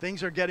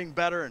things are getting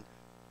better, and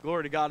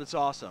glory to God, it's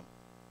awesome.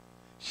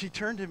 She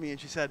turned to me and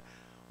she said,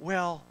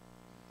 well,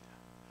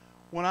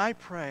 when I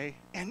pray,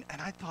 and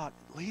I thought,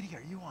 lady,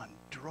 are you on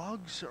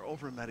drugs or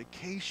over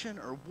medication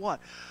or what?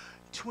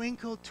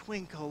 Twinkle,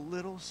 twinkle,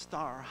 little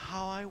star,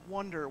 how I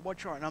wonder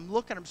what you are. And I'm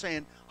looking, I'm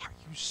saying, are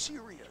you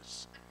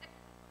serious?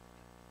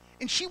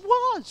 And she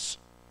was.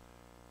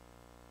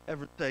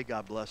 Ever say,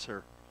 God bless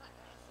her.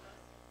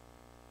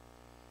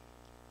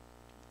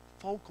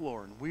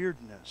 Folklore and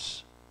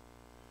weirdness.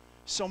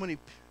 So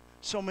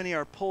many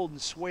are pulled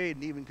and swayed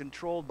and even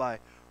controlled by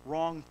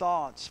wrong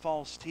thoughts,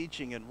 false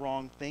teaching, and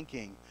wrong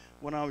thinking.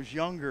 When I was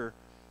younger,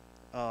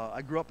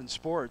 I grew up in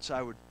sports.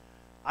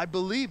 I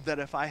believed that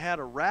if I had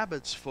a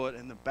rabbit's foot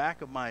in the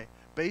back of my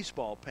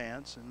baseball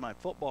pants and my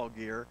football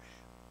gear,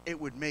 it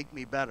would make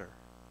me better.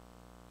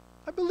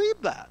 I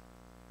believed that.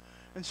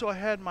 And so I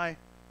had my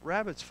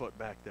rabbit's foot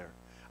back there.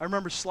 I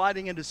remember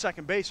sliding into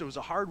second base. It was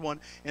a hard one,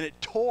 and it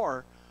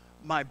tore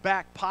my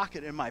back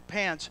pocket in my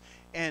pants,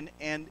 and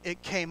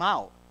it came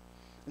out.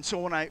 And so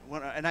when I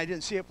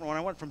didn't see it, when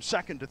I went from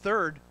second to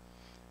third,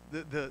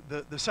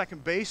 the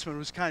second baseman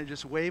was kind of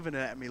just waving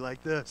at me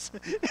like this.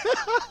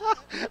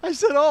 I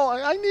said, oh,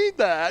 I need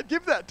that.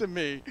 Give that to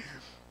me.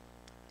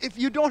 If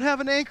you don't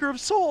have an anchor of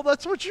soul,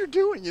 that's what you're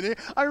doing. You know?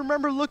 I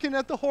remember looking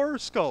at the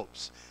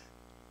horoscopes.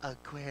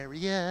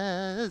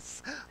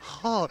 Aquarius.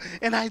 Oh,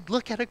 and I'd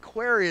look at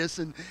Aquarius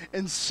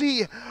and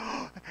see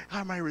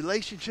how my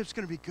relationship's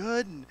going to be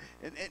good. And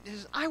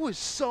I was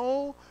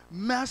so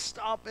messed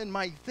up in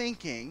my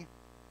thinking.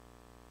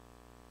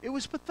 It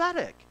was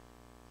pathetic.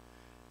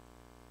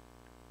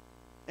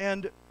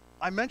 And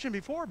I mentioned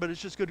before, but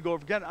it's just good to go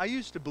over again. I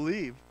used to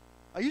believe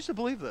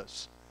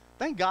this.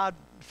 Thank God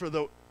for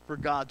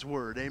God's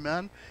word,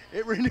 amen?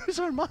 It renews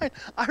our mind.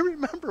 I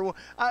remember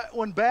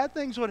when bad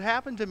things would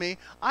happen to me,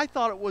 I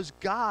thought it was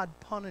God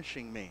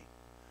punishing me.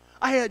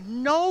 I had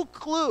no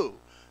clue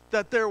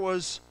that there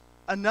was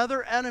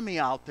another enemy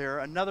out there,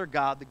 another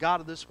God, the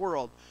God of this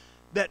world,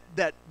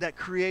 that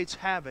creates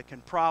havoc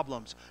and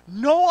problems.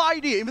 No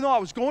idea, even though I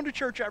was going to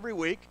church every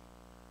week,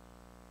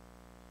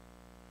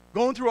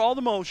 going through all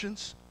the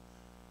motions.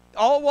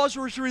 All it was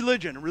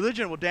religion.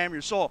 Religion will damn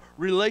your soul.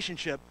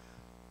 Relationship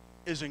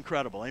is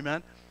incredible,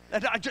 amen?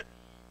 And I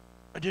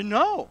didn't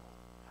know.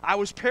 I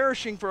was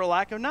perishing for a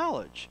lack of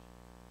knowledge.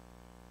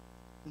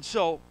 And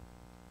so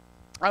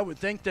I would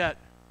think that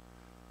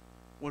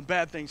when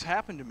bad things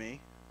happen to me,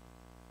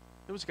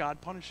 it was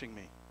God punishing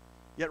me.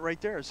 Yet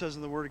right there it says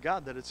in the Word of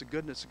God that it's the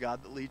goodness of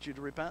God that leads you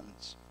to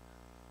repentance.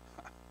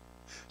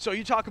 So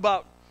you talk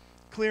about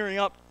clearing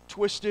up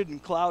twisted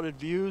and clouded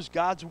views.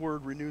 God's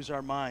Word renews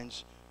our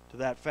minds to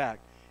that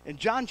fact. In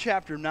John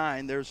chapter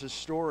 9, there's a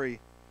story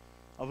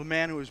of a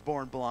man who was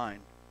born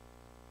blind.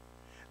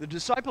 The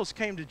disciples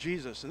came to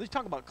Jesus, and they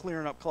talk about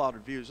clearing up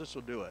clouded views. This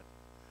will do it.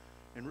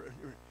 And,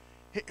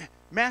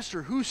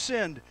 Master, who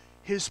sinned,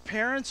 his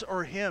parents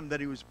or him,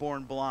 that he was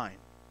born blind?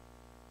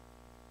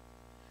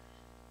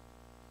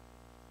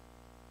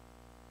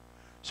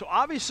 So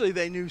obviously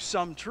they knew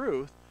some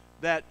truth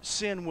that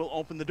sin will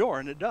open the door,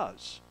 and it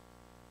does.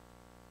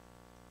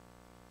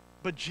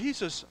 But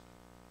Jesus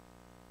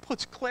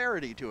puts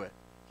clarity to it.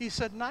 He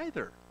said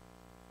neither.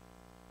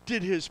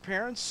 Did his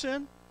parents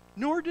sin?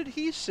 Nor did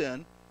he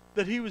sin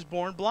that he was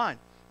born blind.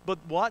 But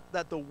what?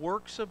 That the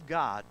works of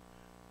God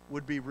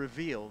would be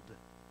revealed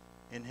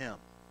in him.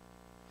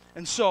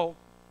 And so,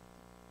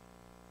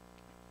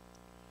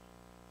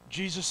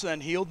 Jesus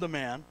then healed the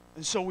man.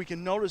 And so we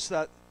can notice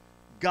that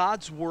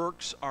God's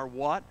works are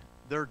what?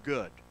 They're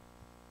good.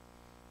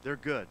 They're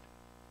good.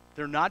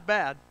 They're not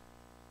bad.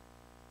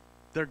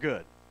 They're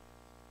good.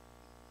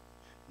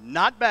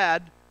 Not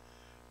bad,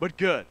 but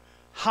good.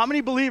 How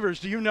many believers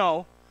do you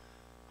know?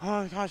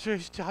 Oh,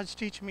 God's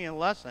teaching me a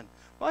lesson.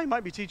 Well, he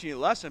might be teaching you a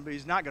lesson, but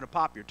he's not going to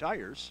pop your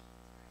tires.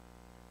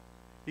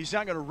 He's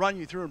not going to run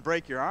you through and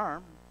break your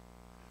arm.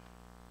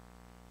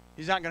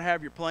 He's not going to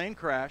have your plane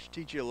crash,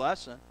 teach you a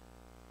lesson.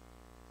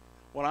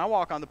 When I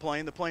walk on the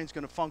plane's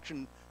going to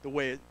function the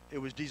way it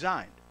was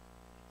designed.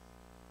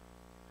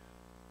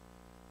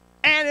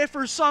 And if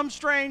for some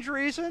strange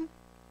reason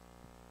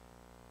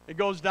it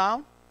goes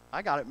down,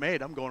 I got it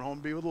made. I'm going home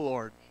to be with the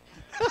Lord.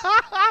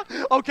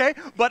 Okay,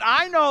 but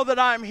I know that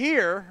I'm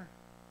here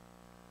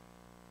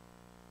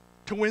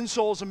to win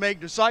souls and make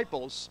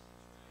disciples.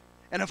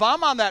 And if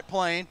I'm on that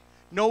plane,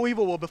 no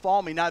evil will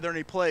befall me, neither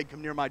any plague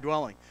come near my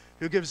dwelling.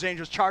 He'll give his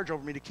angels charge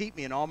over me to keep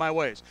me in all my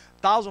ways.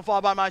 1,000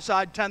 fall by my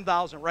side,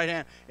 10,000 right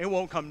hand. It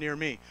won't come near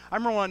me. I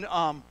remember when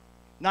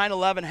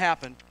 9/11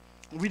 happened.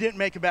 We didn't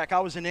make it back. I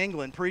was in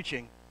England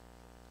preaching.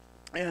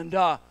 And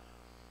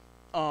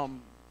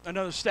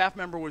another staff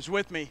member was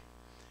with me.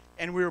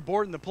 And we were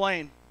boarding the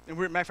plane. And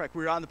matter of fact,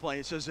 we were on the plane.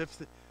 He says,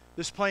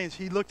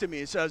 he looked at me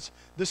and says,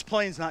 this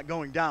plane's not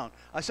going down.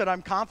 I said,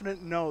 I'm confident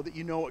to know that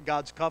you know what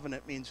God's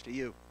covenant means to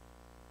you.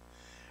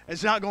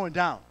 It's not going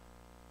down.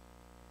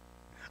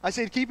 I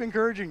said, keep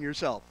encouraging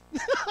yourself.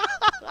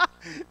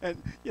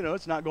 And,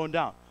 it's not going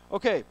down.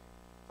 Okay,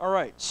 all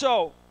right.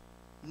 So,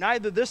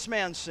 neither this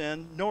man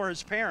sinned nor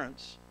his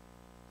parents,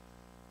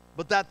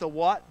 but that the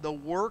what? The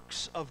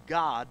works of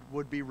God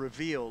would be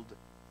revealed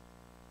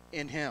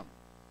in him.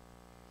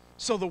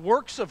 So the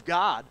works of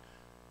God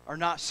are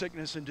not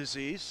sickness and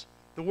disease.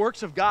 The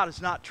works of God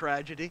is not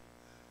tragedy.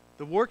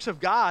 The works of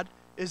God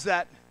is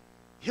that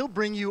he'll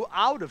bring you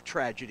out of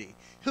tragedy.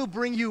 He'll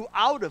bring you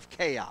out of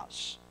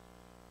chaos.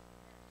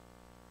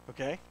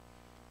 Okay?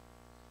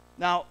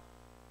 Now,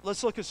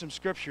 let's look at some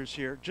scriptures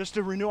here just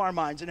to renew our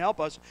minds and help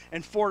us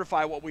and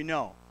fortify what we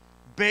know.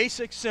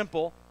 Basic,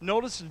 simple.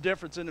 Notice the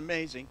difference in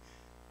amazing.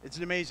 It's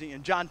amazing.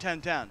 In John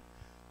 10:10,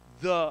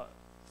 the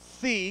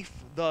thief,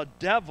 the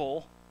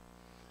devil,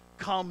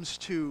 comes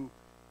to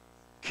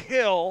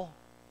kill,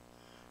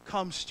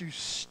 comes to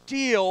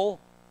steal,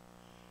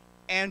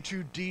 and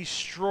to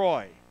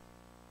destroy.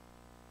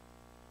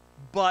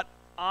 But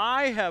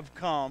I have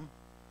come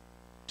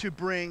to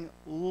bring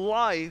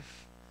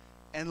life,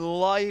 and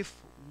life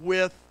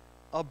with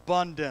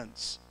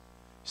abundance.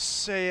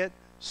 Say it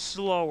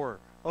slower.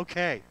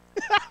 Okay.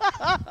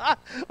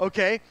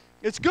 Okay.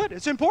 It's good.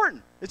 It's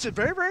important. It's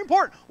very, very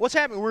important. What's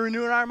happening? We're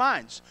renewing our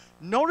minds.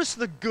 Notice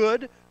the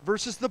good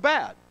versus the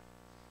bad.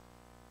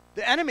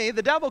 The enemy,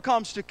 the devil,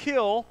 comes to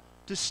kill,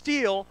 to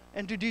steal,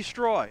 and to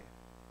destroy.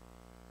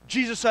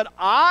 Jesus said,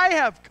 I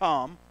have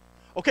come.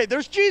 Okay,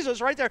 there's Jesus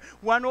right there.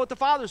 We want to know what the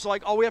Father's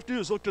like. All we have to do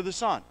is look to the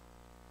Son.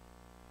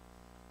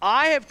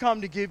 I have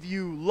come to give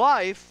you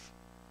life,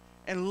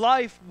 and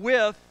life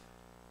with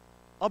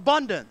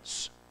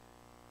abundance.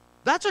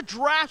 That's a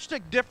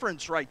drastic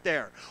difference right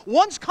there.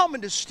 One's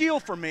coming to steal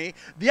from me,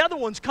 the other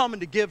one's coming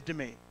to give to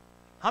me.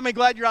 How many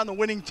glad you're on the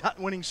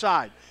winning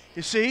side?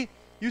 You see,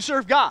 you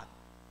serve God.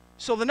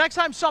 So the next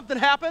time something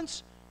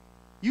happens,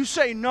 you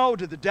say no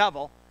to the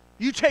devil.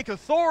 You take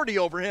authority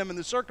over him in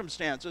the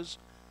circumstances,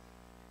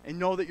 and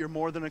know that you're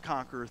more than a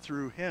conqueror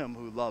through him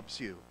who loves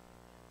you.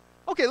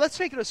 Okay, let's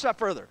take it a step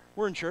further.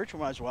 We're in church, we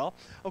might as well.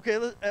 Okay,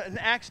 in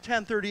Acts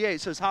 10:38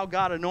 says how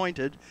God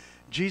anointed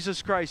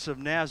Jesus Christ of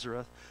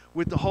Nazareth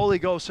with the Holy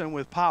Ghost and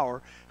with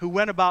power, who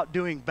went about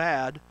doing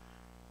bad,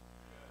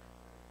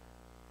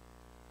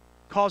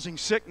 causing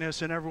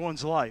sickness in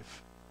everyone's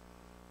life.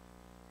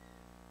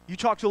 You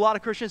talk to a lot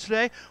of Christians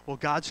today, well,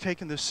 God's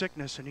taken this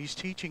sickness and he's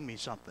teaching me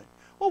something.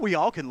 Well, we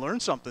all can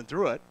learn something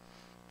through it.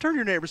 Turn to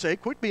your neighbor and say,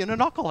 quit being a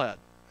knucklehead.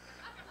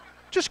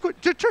 Just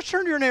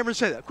turn to your neighbor and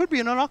say that. Quit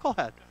being a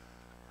knucklehead.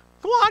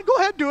 Go on, go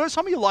ahead and do it.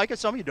 Some of you like it,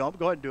 some of you don't, but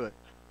go ahead and do it.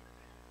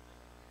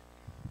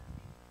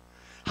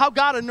 How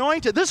God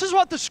anointed, this is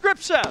what the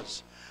script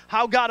says.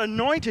 How God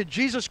anointed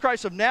Jesus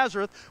Christ of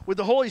Nazareth with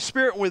the Holy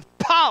Spirit and with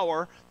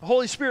power, the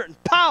Holy Spirit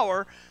and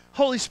power,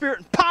 Holy Spirit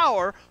and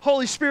power,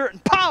 Holy Spirit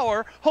and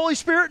power, Holy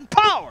Spirit and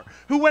power,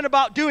 who went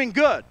about doing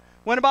good,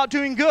 went about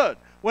doing good,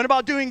 went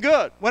about doing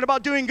good, went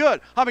about doing good.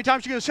 How many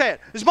times are you going to say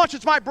it? As much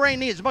as my brain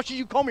needs, as much as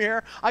you comb your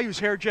hair, I use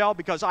hair gel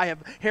because I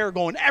have hair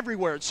going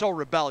everywhere. It's so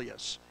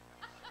rebellious.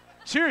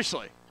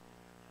 Seriously.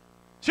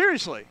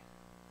 Seriously.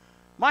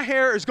 My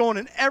hair is going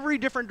in every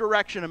different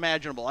direction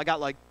imaginable. I got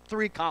like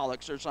 3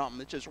 colics or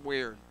something. It's just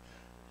weird.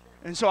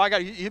 And so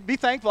you'd be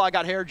thankful I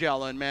got hair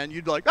gel in, man.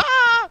 You'd be like,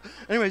 ah!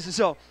 Anyways, and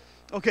so,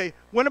 okay,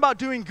 went about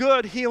doing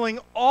good, healing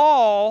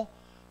all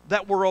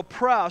that were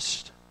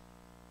oppressed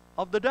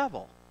of the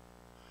devil.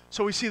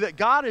 So we see that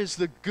God is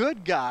the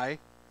good guy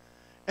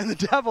and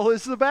the devil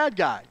is the bad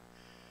guy.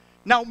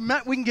 Now,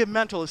 we can give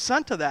mental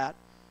assent to that,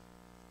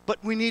 but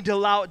we need to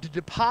allow it to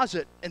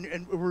deposit,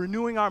 and we're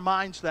renewing our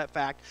minds to that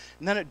fact,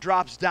 and then it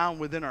drops down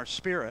within our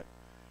spirit,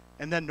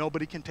 and then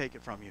nobody can take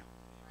it from you.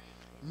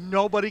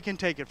 Nobody can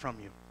take it from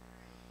you.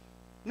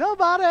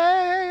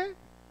 Nobody.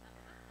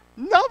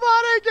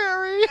 Nobody,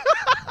 Gary.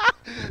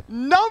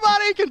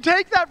 Nobody can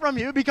take that from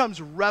you. It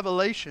becomes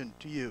revelation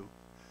to you.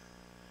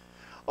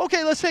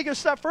 Okay, let's take it a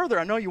step further.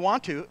 I know you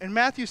want to. In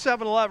Matthew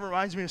 7:11,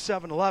 reminds me of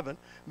 7:11.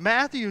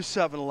 Matthew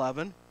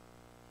 7:11,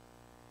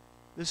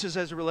 this is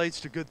as it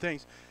relates to good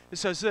things. It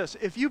says this,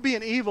 if you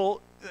being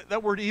evil,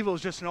 that word evil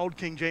is just an old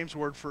King James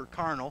word for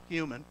carnal,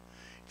 human.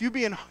 If you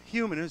being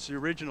human, it's the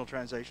original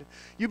translation,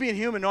 you being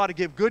human ought to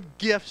give good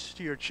gifts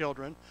to your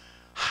children.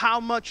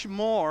 How much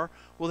more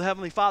will the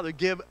Heavenly Father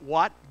give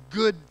what?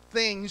 Good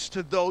things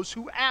to those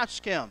who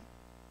ask Him.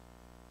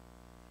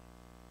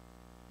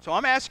 So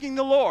I'm asking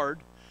the Lord,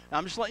 and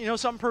I'm just letting you know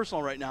something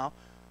personal right now,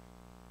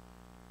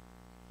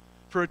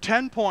 for a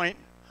 10-point,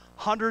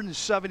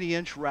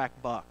 170-inch rack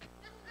buck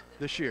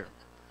this year.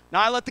 Now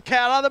I let the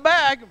cat out of the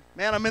bag.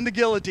 Man, I'm in the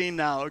guillotine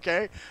now,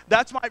 okay?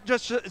 That's my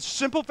just a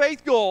simple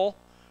faith goal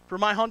for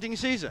my hunting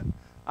season.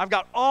 I've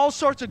got all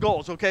sorts of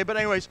goals, okay? But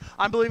anyways,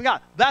 I'm believing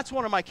God. That's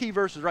one of my key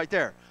verses right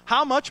there.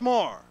 How much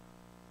more?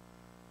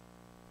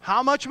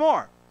 How much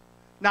more?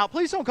 Now,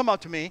 please don't come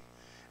up to me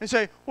and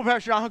say, well,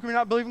 Pastor John, how come you're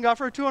not believing God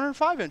for a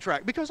 205-inch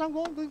rack? Because I'm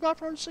going to believe God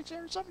for a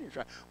 670-inch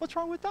rack. What's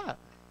wrong with that?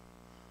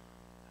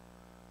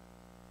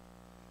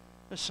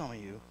 There's some of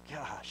you.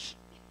 Gosh.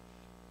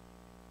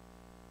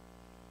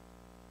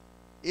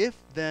 If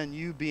then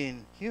you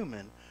being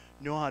human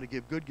know how to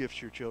give good gifts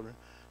to your children,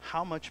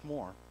 how much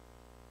more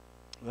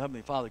will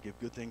Heavenly Father give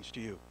good things to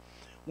you?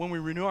 When we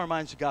renew our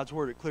minds to God's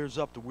Word, it clears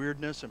up the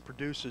weirdness and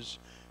produces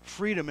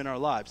freedom in our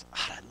lives.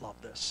 I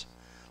love this.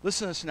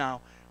 Listen to this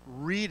now.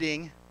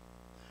 Reading,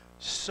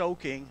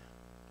 soaking,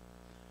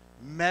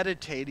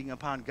 meditating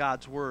upon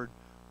God's Word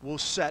will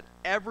set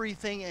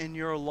everything in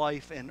your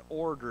life in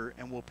order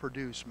and will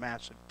produce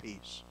massive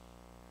peace.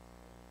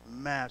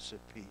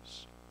 Massive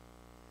peace.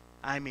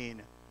 I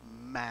mean,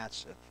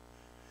 massive.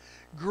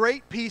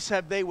 Great peace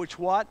have they which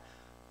what?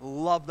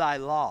 Love thy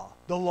law.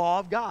 The law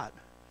of God.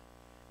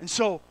 And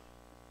so,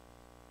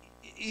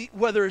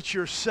 whether it's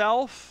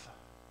yourself,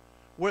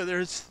 whether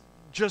it's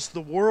just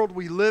the world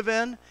we live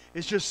in,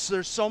 it's just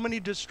there's so many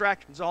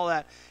distractions, all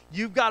that.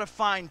 You've got to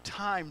find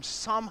time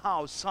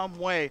somehow, some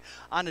way,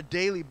 on a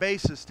daily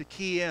basis to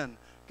key in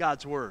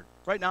God's Word.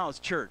 Right now it's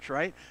church,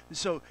 right? And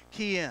so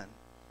key in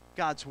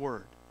God's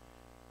Word.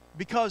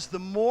 Because the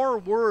more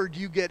Word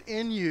you get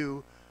in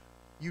you,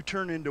 you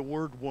turn into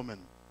Word woman.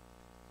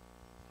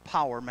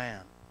 Power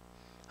man.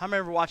 How many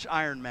ever watched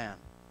Iron Man?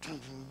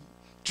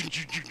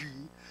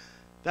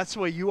 That's the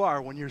way you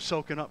are when you're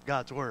soaking up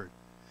God's Word.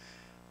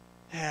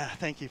 Yeah,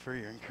 thank you for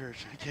your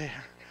encouragement. Okay.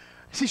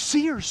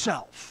 See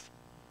yourself.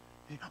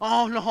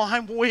 Oh, no,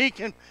 I'm weak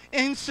and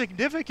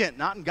insignificant.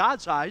 Not in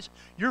God's eyes.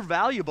 You're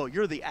valuable.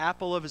 You're the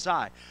apple of His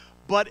eye.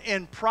 But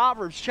in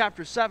Proverbs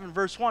chapter 7,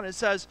 verse 1, it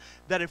says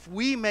that if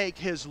we make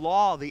His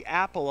law the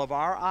apple of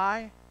our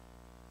eye,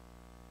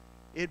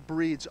 it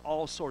breeds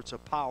all sorts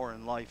of power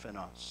and life in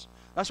us.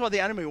 That's why the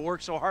enemy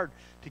works so hard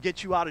to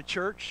get you out of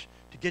church,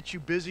 to get you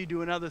busy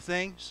doing other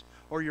things,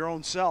 or your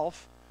own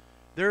self.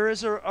 There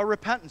is a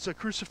repentance, a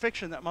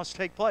crucifixion that must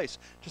take place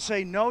to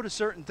say no to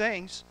certain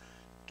things,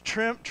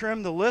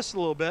 trim the list a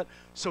little bit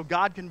so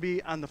God can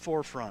be on the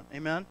forefront.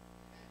 Amen?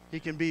 He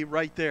can be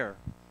right there.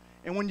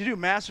 And when you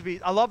do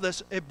I love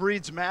this, it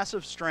breeds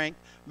massive strength,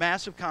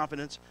 massive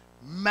confidence,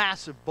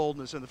 massive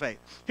boldness in the faith.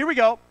 Here we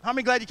go. How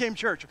many glad you came to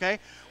church, okay?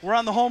 We're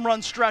on the home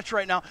run stretch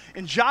right now.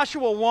 In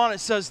Joshua 1, it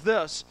says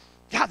this.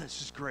 God,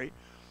 this is great.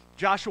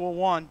 Joshua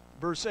 1,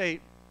 verse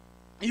 8.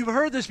 You've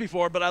heard this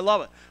before, but I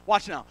love it.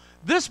 Watch now.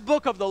 This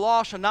book of the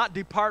law shall not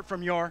depart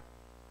from your...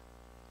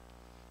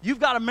 You've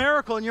got a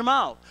miracle in your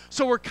mouth.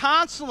 So we're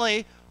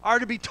constantly are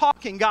to be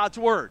talking God's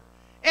word.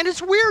 And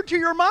it's weird to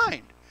your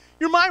mind.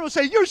 Your mind will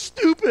say, you're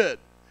stupid.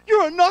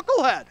 You're a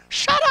knucklehead.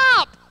 Shut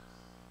up!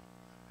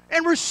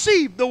 And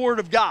receive the word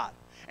of God.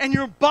 And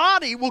your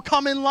body will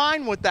come in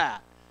line with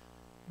that.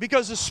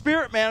 Because the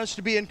spirit man is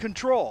to be in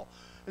control.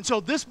 And so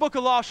this book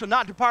of law shall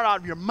not depart out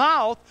of your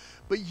mouth,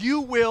 but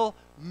you will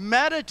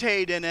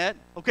meditate in it.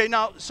 Okay,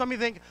 now some of you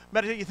think,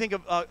 meditate, you think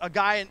of a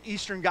guy, an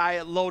Eastern guy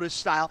at Lotus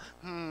style,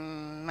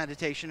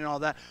 meditation and all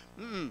that.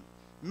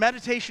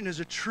 Meditation is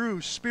a true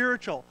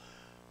spiritual,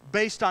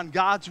 based on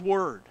God's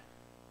word.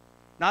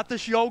 Not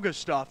this yoga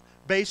stuff,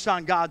 based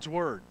on God's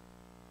word.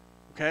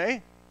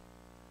 Okay?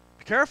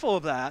 Be careful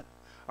of that,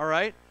 all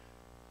right?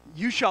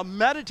 You shall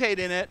meditate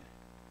in it.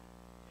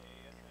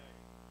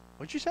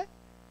 What'd you say?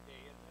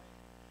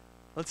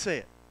 Let's say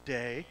it.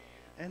 Day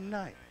and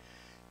night.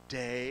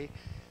 Day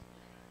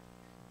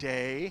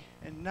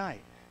and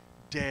night.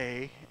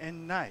 Day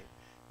and night.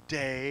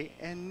 Day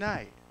and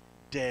night.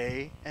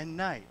 Day and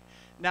night.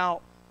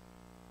 Now,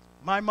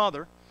 my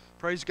mother,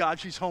 praise God,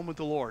 she's home with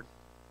the Lord.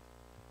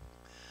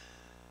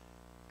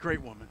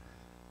 Great woman.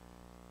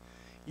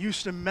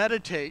 Used to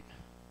meditate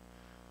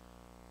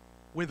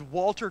with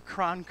Walter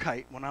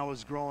Cronkite when I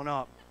was growing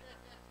up.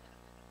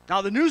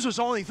 Now, the news was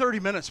only 30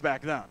 minutes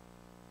back then.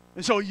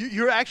 And so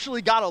you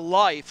actually got a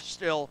life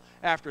still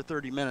after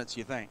 30 minutes,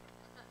 you think.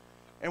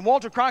 And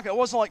Walter Cronkite, it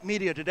wasn't like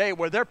media today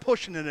where they're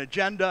pushing an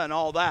agenda and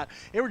all that.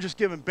 They were just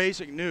giving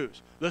basic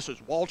news. This is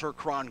Walter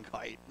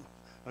Cronkite,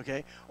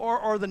 okay?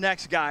 Or the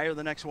next guy or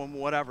the next one,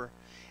 whatever.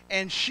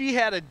 And she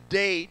had a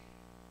date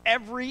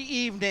every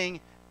evening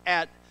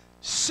at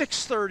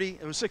 6:30.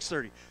 It was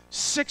 6:30.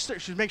 6:30.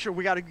 She'd make sure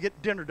we got to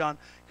get dinner done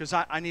because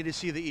I need to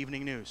see the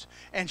evening news.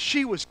 And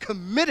she was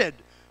committed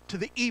to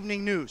the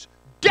evening news,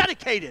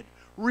 dedicated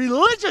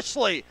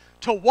religiously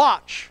to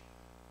watch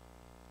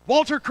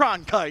Walter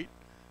Cronkite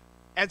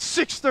at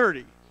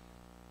 6:30.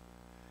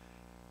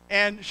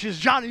 And she says,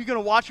 John, are you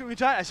going to watch it with me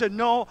tonight? I said,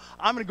 no,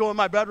 I'm going to go in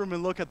my bedroom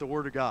and look at the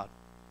Word of God.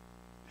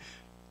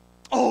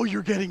 Oh,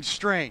 you're getting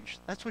strange.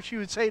 That's what she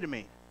would say to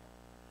me.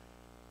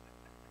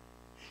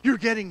 You're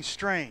getting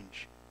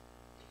strange.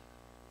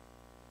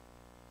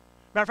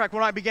 Matter of fact,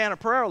 when I began a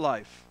prayer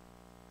life,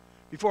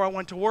 before I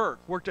went to work,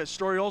 worked at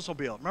Story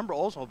Oldsmobile. Remember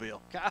Oldsmobile?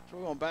 Gosh,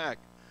 we're going back.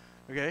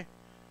 Okay?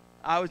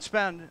 I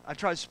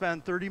try to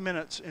spend 30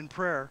 minutes in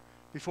prayer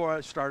before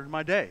I started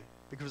my day.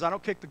 Because I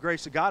don't kick the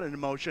grace of God into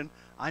motion.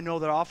 I know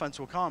that offense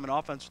will come and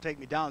offense will take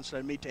me down instead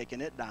of me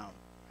taking it down.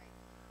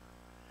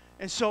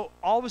 And so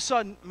all of a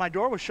sudden, my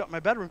door was shut in my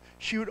bedroom.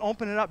 She would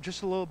open it up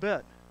just a little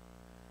bit.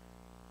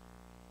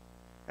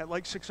 At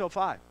like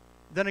 6:05.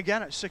 Then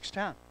again at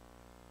 6:10.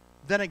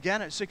 Then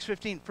again at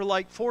 6:15 for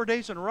like 4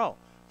 days in a row.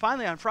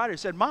 Finally on Friday I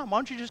said, Mom, why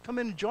don't you just come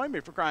in and join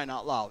me for crying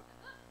out loud?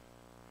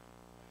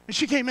 And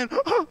she came in,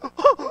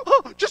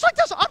 just like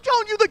this. I'm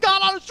telling you the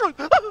God honest truth.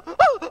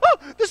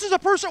 This is a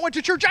person that went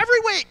to church every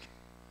week.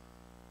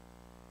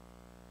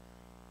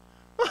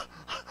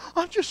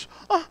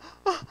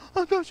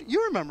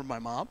 You remember my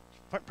mom.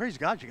 Praise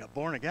God, you got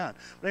born again.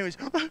 But anyways,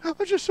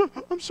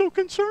 I'm so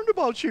concerned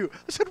about you.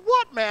 I said,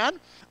 what, man?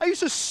 I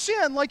used to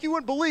sin like you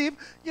wouldn't believe,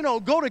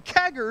 go to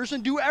keggers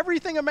and do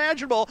everything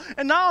imaginable.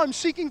 And now I'm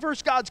seeking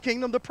first God's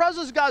kingdom. The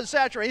presence of God is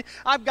saturated.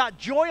 I've got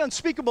joy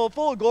unspeakable,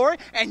 full of glory.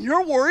 And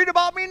you're worried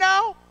about me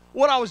now?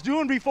 What I was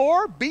doing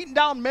before? Beating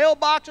down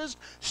mailboxes,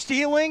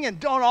 stealing, and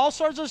doing all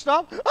sorts of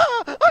stuff?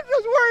 I'm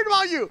just worried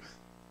about you.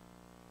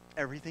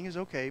 Everything is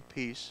okay.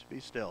 Peace. Be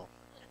still.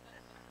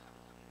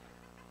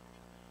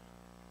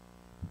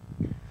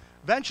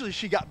 Eventually,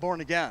 she got born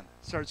again,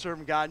 started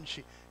serving God, and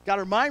she got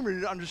her mind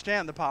ready to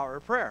understand the power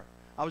of prayer.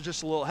 I was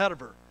just a little ahead of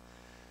her.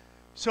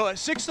 So at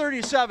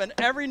 6:37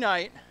 every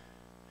night,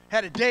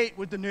 had a date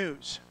with the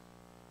news.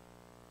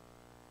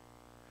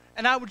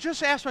 And I would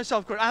just ask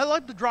myself, I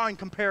love the drawing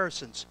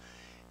comparisons.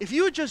 If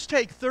you would just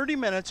take 30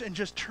 minutes and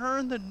just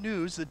turn the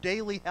news, the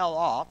daily hell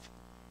off,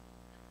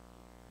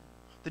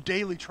 the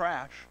daily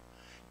trash,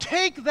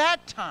 take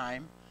that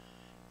time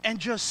and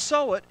just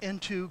sow it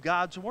into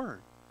God's Word.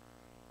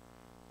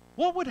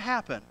 What would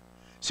happen?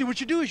 See,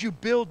 what you do is you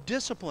build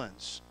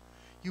disciplines.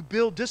 You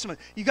build discipline.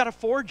 You got to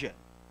forge it.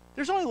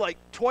 There's only like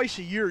twice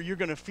a year you're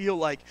going to feel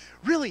like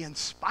really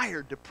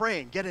inspired to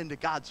pray and get into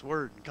God's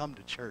Word and come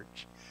to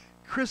church.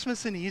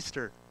 Christmas and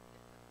Easter.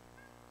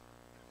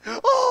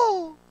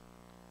 Oh,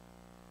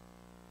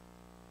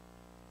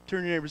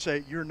 Turn to your neighbor and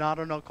say, you're not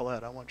a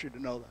knucklehead. I want you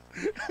to know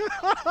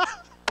that.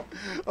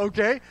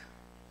 Okay?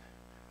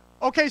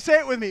 Okay, say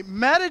it with me.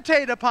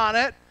 Meditate upon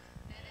it.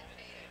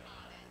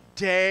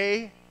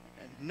 Day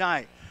and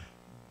night.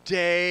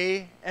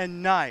 Day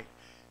and night.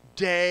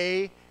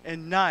 Day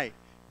and night.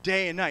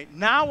 Day and night.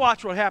 Now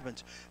watch what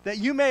happens. That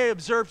you may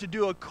observe to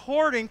do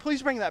according,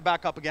 please bring that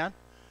back up again,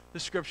 the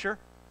scripture.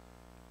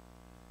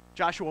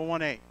 Joshua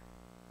 1:8.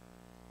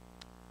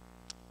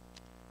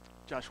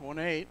 Joshua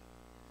 1:8.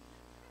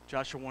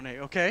 Joshua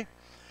 1:8, okay?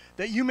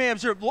 That you may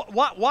observe,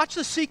 watch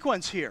the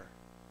sequence here.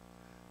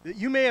 That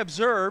you may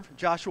observe,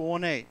 Joshua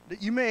 1:8,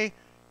 that you may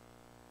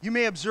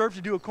observe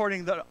to do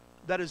according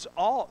that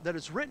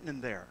is written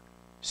in there.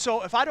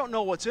 So if I don't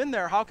know what's in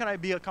there, how can I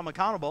become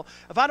accountable?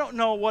 If I don't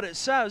know what it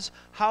says,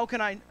 how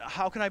can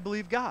I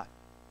believe God?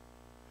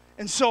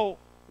 And so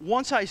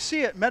once I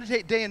see it,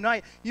 meditate day and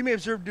night, you may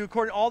observe to do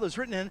according to all that's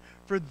written in,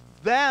 for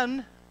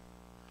then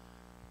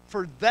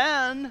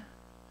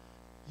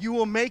you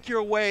will make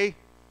your way,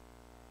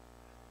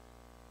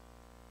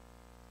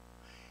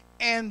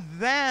 and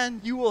then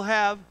you will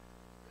have,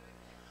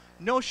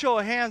 no show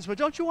of hands, but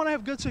don't you want to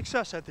have good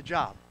success at the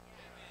job?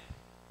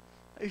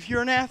 If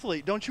you're an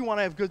athlete, don't you want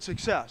to have good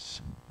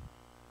success?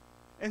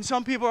 And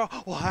some people are,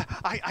 well,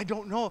 I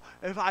don't know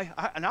if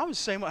and I was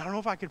saying, I don't know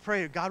if I could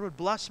pray. God would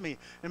bless me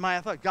in my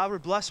athletics. God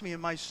would bless me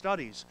in my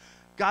studies.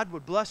 God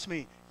would bless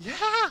me.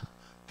 Yeah,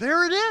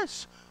 there it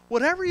is.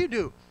 Whatever you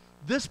do,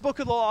 this book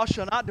of the law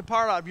shall not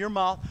depart out of your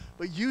mouth,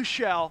 but you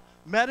shall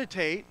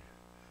meditate,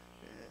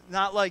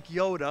 not like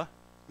Yoda,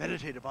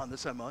 meditate upon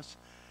this I must.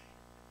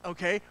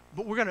 Okay,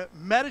 but we're going to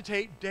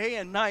meditate day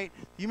and night.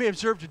 You may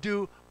observe to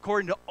do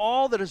according to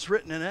all that is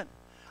written in it.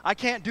 I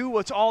can't do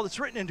what's all that's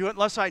written into it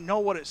unless I know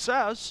what it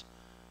says.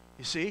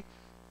 You see?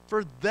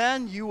 For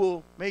then you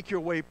will make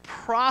your way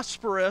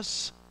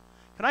prosperous.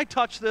 Can I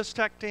touch this,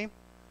 tech team?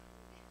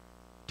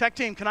 Tech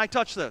team, can I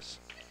touch this?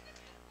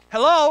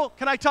 Hello?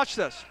 Can I touch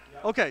this?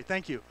 Okay,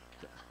 thank you.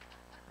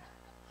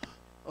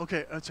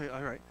 Okay, that's it.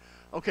 All right.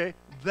 Okay,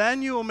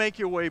 then you will make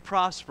your way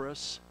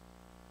prosperous.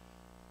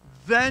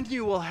 Then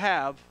you will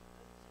have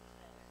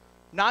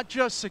not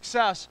just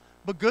success,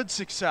 but good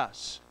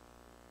success.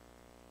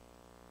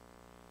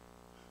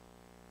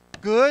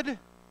 Good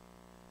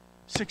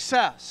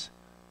success.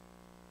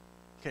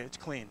 Okay, it's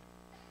clean.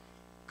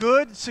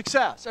 Good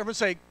success. Everyone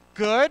say,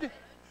 good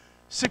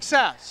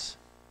success.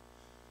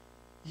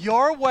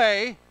 Your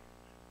way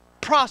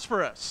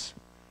prosperous.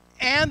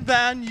 And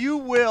then you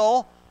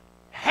will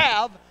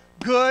have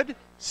good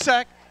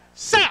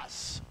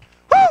success.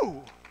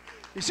 Woo!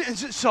 You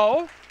see,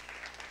 so,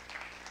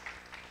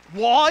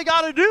 all I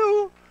got to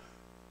do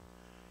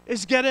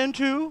is get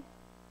into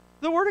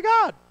the Word of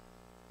God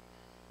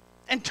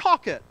and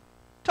talk it.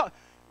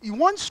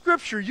 One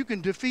scripture, you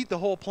can defeat the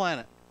whole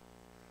planet.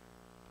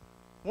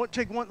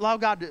 Allow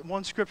God to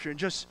one scripture and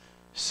just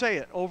say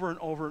it over and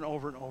over and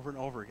over and over and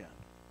over again.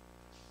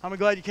 I'm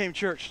glad you came to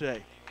church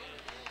today.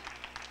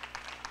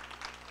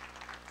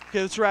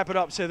 Okay, let's wrap it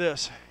up and say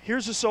this.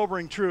 Here's the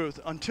sobering truth.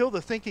 Until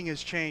the thinking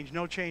is changed,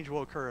 no change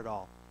will occur at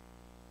all.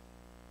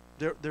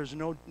 There's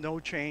no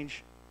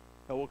change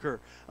that will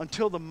occur.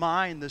 Until the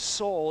mind, the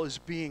soul is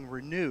being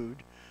renewed,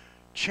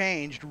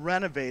 changed,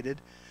 renovated,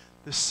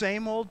 the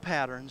same old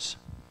patterns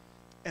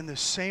and the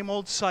same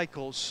old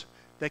cycles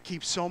that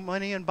keep so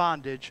many in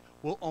bondage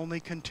will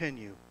only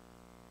continue.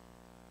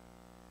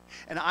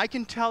 And I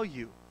can tell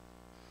you,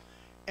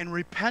 in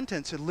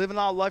repentance and living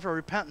out a life of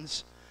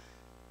repentance,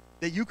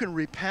 that you can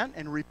repent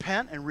and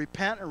repent and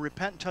repent and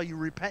repent until you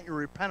repent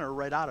your repenter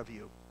right out of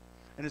you.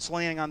 And it's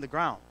laying on the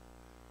ground.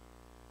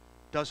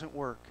 Doesn't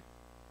work.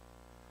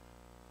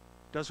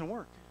 Doesn't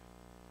work.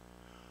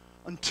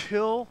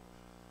 Until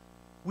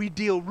we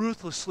deal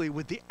ruthlessly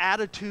with the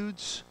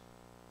attitudes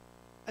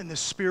and the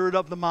spirit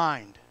of the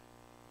mind,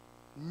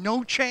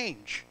 no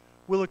change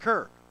will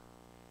occur.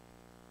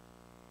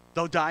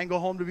 They'll die and go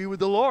home to be with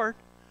the Lord,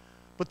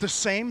 but the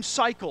same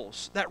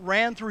cycles that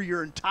ran through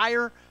your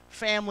entire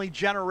family,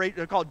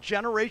 they're called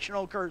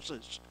generational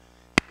curses,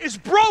 is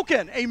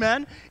broken,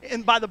 amen,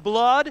 and by the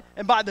blood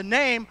and by the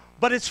name,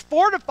 but it's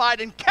fortified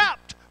and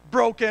kept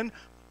broken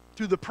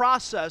through the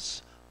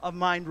process of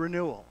mind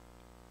renewal.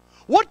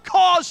 What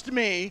caused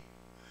me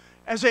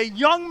as a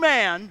young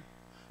man,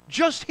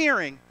 just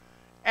hearing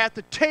at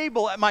the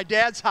table at my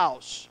dad's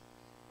house,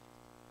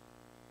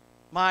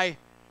 my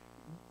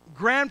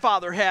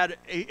grandfather had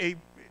a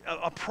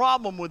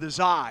problem with his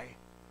eye.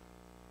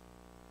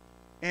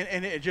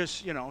 And it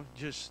just,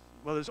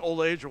 whether it's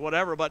old age or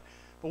whatever, but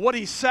what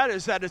he said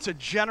is that it's a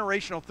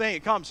generational thing.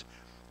 It comes.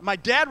 My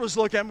dad was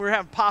looking at me, we were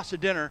having pasta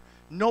dinner.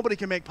 Nobody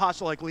can make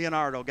pasta like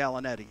Leonardo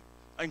Gallinetti.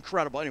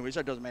 Incredible. Anyways,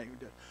 that doesn't matter who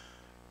did.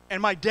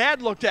 And my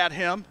dad looked at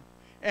him,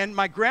 and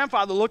my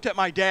grandfather looked at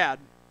my dad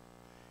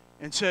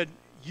and said,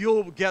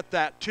 you'll get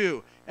that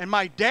too. And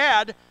my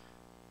dad,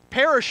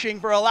 perishing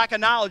for a lack of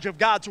knowledge of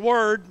God's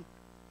word,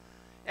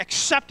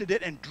 accepted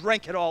it and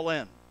drank it all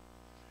in.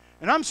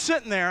 And I'm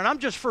sitting there, and I'm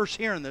just first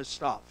hearing this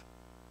stuff.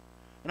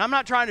 And I'm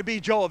not trying to be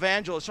Joe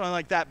Evangelist or something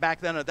like that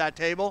back then at that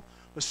table,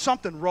 but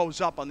something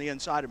rose up on the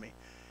inside of me.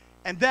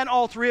 And then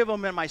all three of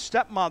them and my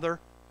stepmother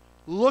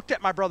looked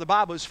at my brother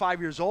Bob, who was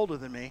 5 years older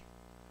than me.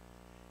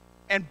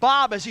 And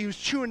Bob, as he was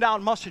chewing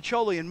down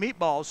mustacholi and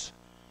meatballs,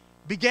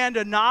 began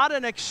to nod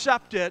and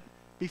accept it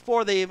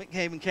before they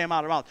even came out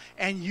of their mouth.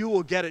 And you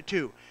will get it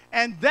too.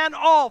 And then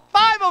all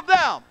five of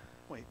them,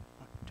 wait,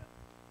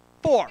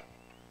 four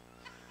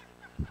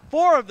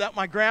of them,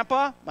 my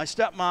grandpa, my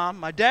stepmom,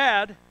 my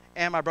dad,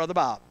 and my brother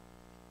Bob,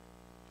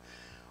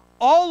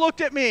 all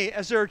looked at me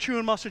as they were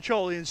chewing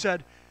mustacholi and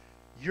said,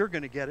 "You're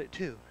going to get it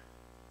too."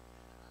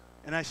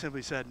 And I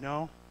simply said,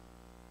 "No,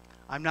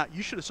 I'm not."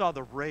 You should have saw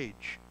the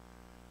rage,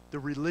 the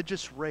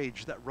religious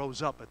rage that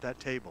rose up at that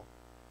table.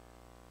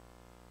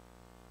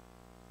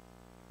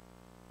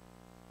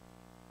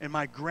 And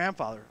my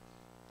grandfather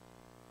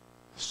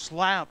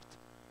slapped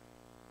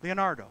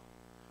Leonardo,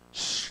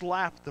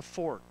 slapped the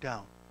fork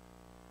down.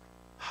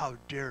 "How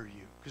dare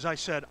you?" Because I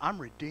said, "I'm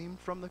redeemed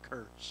from the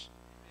curse."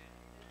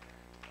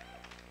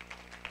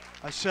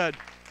 I said,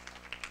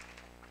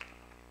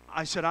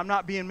 "I'm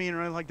not being mean or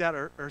anything like that,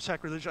 or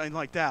sacrilegious or anything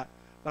like that,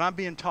 but I'm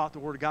being taught the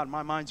Word of God.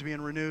 My mind's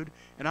being renewed,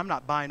 and I'm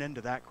not buying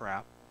into that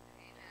crap."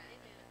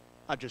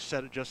 I just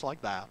said it just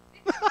like that.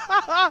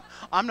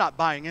 I'm not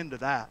buying into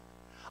that.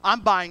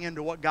 I'm buying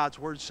into what God's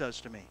Word says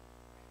to me.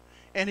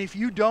 And if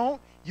you don't,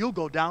 you'll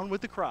go down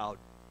with the crowd.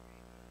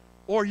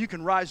 Or you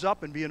can rise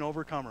up and be an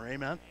overcomer.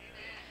 Amen?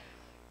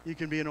 You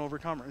can be an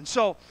overcomer. And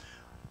so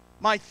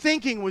my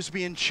thinking was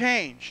being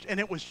changed, and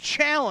it was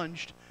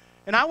challenged,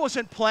 and I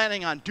wasn't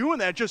planning on doing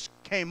that. It just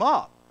came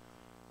up.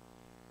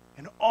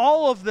 And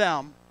all of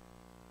them,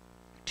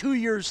 2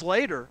 years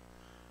later,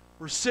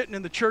 were sitting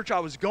in the church I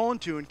was going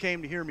to and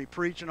came to hear me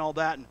preach and all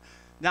that. And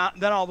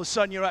then all of a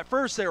sudden, at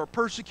first they were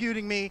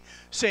persecuting me,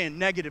 saying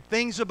negative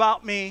things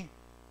about me.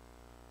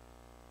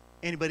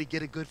 Anybody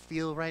get a good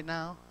feel right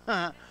now?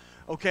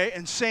 Okay,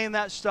 and saying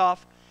that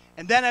stuff.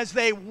 And then as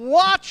they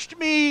watched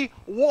me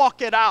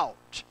walk it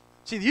out.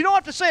 See, you don't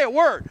have to say a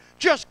word.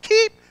 Just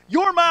keep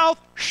your mouth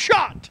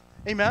shut.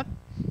 Amen?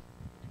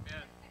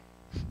 Amen.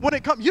 When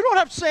it comes, you don't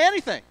have to say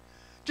anything.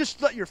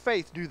 Just let your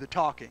faith do the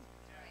talking.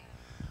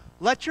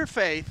 Let your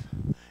faith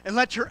and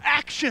let your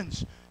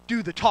actions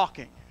do the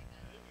talking.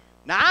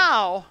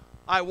 Now,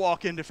 I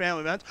walk into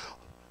family events.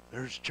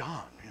 There's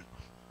John.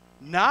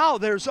 Now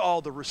there's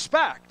all the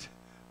respect.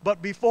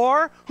 But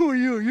before, who are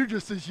you? You're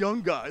just this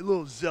young guy, a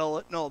little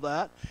zealot and all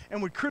that,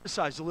 and would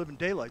criticize the living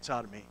daylights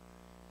out of me.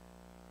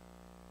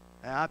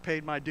 And I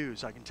paid my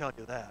dues, I can tell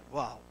you that.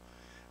 Wow.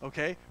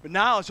 Okay? But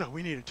now it's like,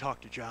 we need to talk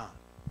to John.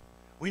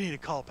 We need to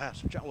call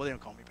Pastor John. Well, they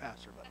don't call me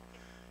pastor, but,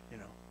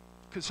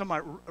 because some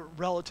of my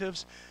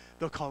relatives,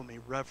 they'll call me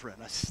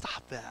Reverend. I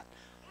stop that.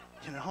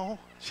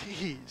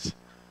 Jeez.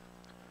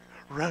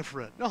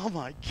 Reverend. Oh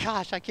my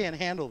gosh, I can't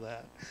handle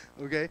that.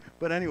 Okay?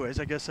 But anyways,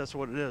 I guess that's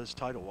what it is,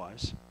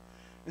 title-wise.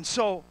 And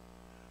so,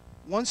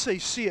 once they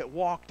see it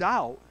walked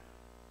out,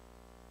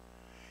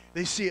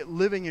 they see it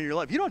living in your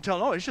life. You don't tell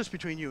them, no, it's just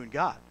between you and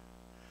God.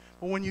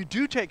 But when you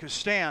do take a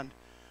stand,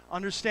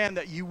 understand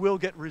that you will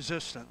get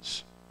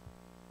resistance.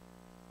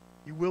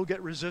 You will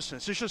get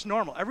resistance. It's just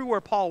normal.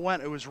 Everywhere Paul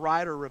went, it was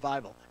riot or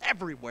revival.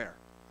 Everywhere.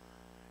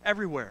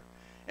 Everywhere.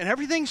 And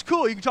everything's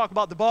cool. You can talk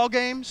about the ball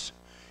games.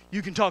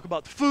 You can talk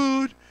about the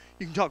food.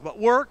 You can talk about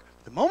work.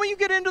 The moment you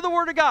get into the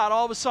Word of God,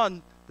 all of a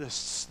sudden,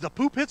 the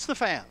poop hits the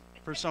fan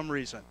for some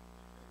reason.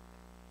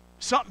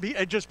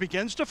 It just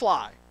begins to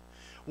fly.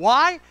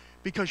 Why?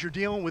 Because you're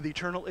dealing with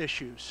eternal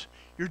issues.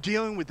 You're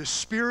dealing with the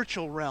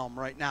spiritual realm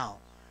right now.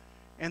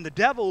 And the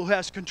devil, who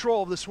has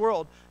control of this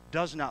world,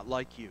 does not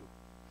like you.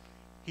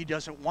 He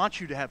doesn't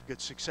want you to have good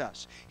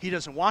success. He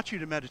doesn't want you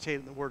to meditate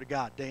in the Word of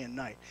God day and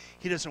night.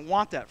 He doesn't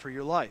want that for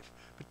your life.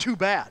 But too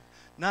bad.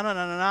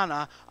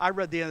 No. I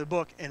read the end of the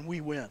book, and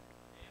we win.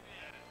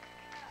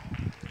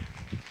 Amen.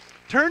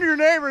 Turn to your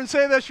neighbor and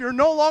say this: you're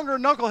no longer a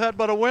knucklehead,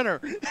 but a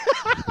winner.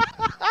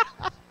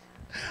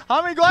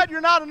 How many glad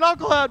you're not a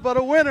knucklehead, but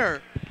a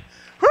winner?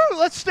 Whew,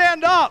 let's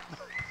stand up.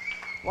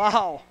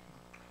 Wow.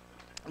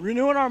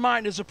 Renewing our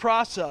mind is a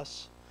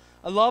process.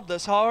 I love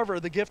this. However,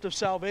 the gift of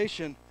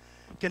salvation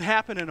can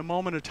happen in a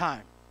moment of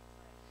time.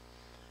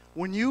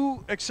 When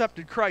you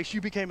accepted Christ,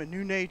 you became a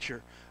new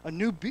nature, a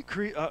new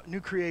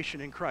creation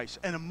in Christ,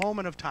 in a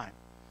moment of time,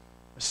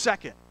 a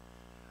second.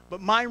 But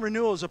mind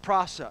renewal is a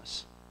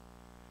process.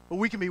 But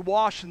we can be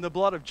washed in the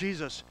blood of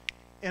Jesus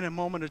in a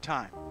moment of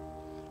time.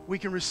 We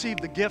can receive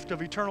the gift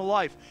of eternal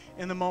life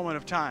in the moment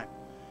of time.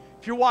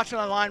 If you're watching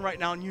online right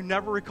now and you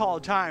never recall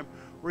a time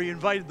where you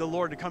invited the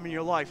Lord to come in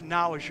your life,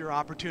 now is your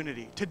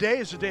opportunity. Today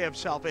is the day of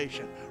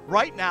salvation.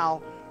 Right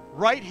now,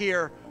 right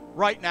here,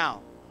 right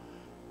now.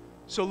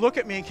 So look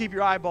at me and keep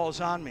your eyeballs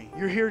on me.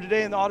 You're here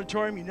today in the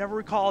auditorium. You never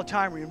recall a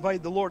time where you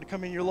invited the Lord to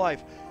come in your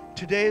life.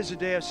 Today is the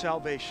day of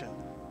salvation.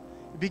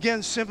 It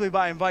begins simply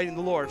by inviting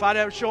the Lord. If I'd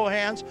have a show of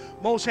hands,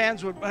 most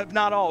hands would, if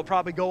not all, would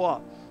probably go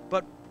up.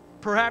 But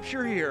perhaps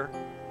you're here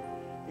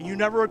and you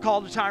never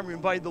recalled a time where you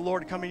invited the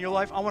Lord to come in your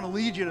life. I want to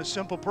lead you in a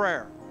simple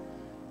prayer.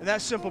 And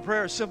that simple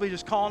prayer is simply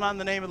just calling on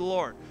the name of the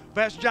Lord.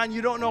 Pastor John,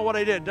 you don't know what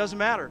I did. It doesn't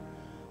matter.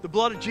 The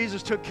blood of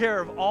Jesus took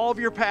care of all of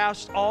your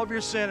past, all of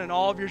your sin, and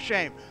all of your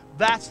shame.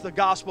 That's the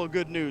gospel of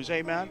good news.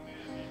 Amen?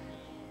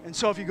 And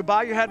so if you could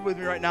bow your head with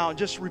me right now and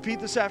just repeat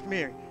this after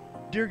me.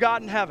 Dear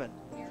God in heaven,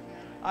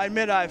 I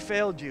admit I have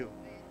failed you,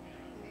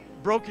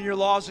 broken your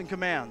laws and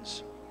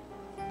commands.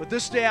 But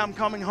this day I'm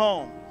coming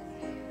home.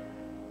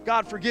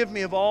 God, forgive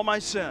me of all my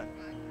sin.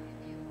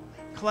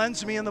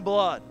 Cleanse me in the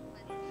blood.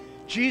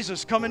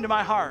 Jesus, come into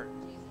my heart.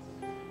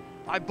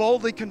 I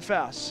boldly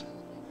confess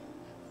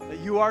that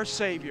you are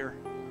Savior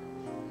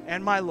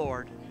and my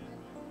Lord.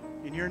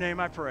 In your name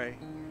I pray.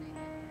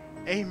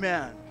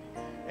 Amen.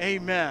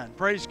 Amen.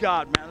 Praise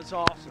God, man. That's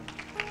awesome.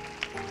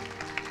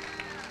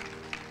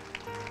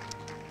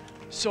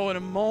 So in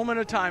a moment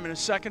of time, in a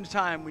second of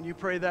time, when you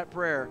pray that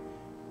prayer,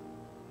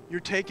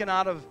 you're taken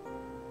out of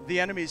the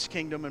enemy's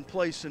kingdom and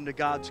placed into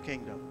God's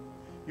kingdom.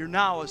 You're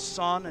now a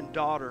son and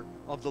daughter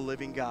of the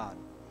living God.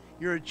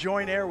 You're a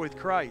joint heir with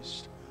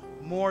Christ,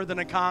 more than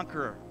a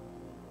conqueror.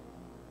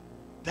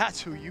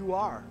 That's who you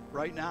are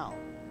right now.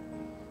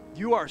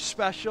 You are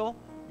special.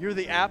 You're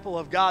the apple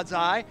of God's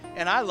eye,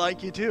 and I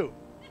like you too.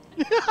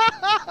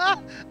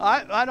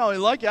 I don't only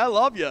like you, I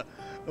love you.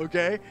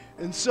 Okay?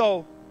 And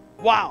so,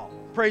 wow.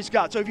 Praise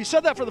God. So if you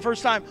said that for the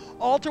first time,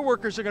 altar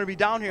workers are going to be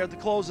down here at the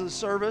close of the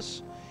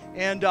service,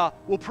 and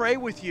we'll pray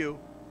with you.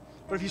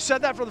 But if you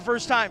said that for the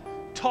first time,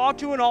 talk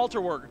to an altar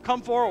worker.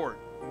 Come forward.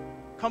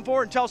 Come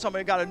forward and tell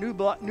somebody, I got a New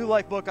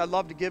Life book I'd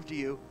love to give to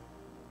you.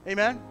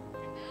 Amen?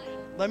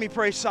 Let me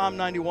pray Psalm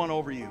 91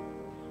 over you.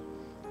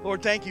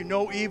 Lord, thank you.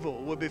 No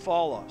evil will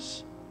befall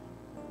us,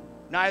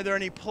 neither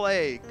any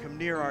plague come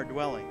near our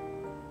dwelling.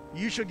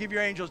 You shall give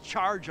your angels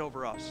charge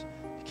over us,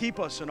 to keep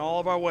us in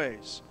all of our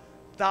ways.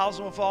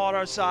 1,000 will fall at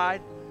our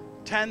side,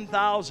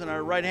 10,000 at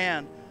our right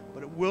hand,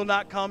 but it will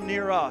not come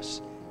near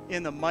us.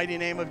 In the mighty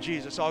name of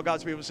Jesus. All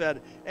God's people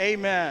said,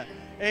 amen.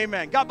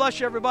 Amen. God bless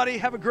you, everybody.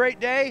 Have a great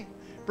day.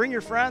 Bring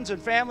your friends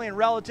and family and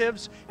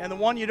relatives and the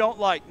one you don't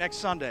like next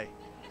Sunday.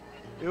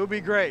 It will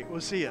be great.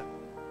 We'll see you.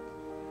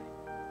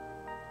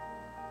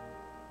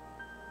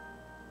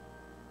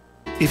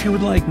 If you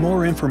would like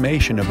more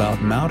information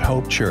about Mount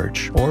Hope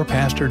Church or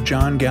Pastor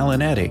John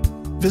Gallinetti,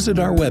 visit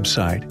our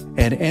website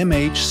at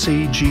mhcgb.com.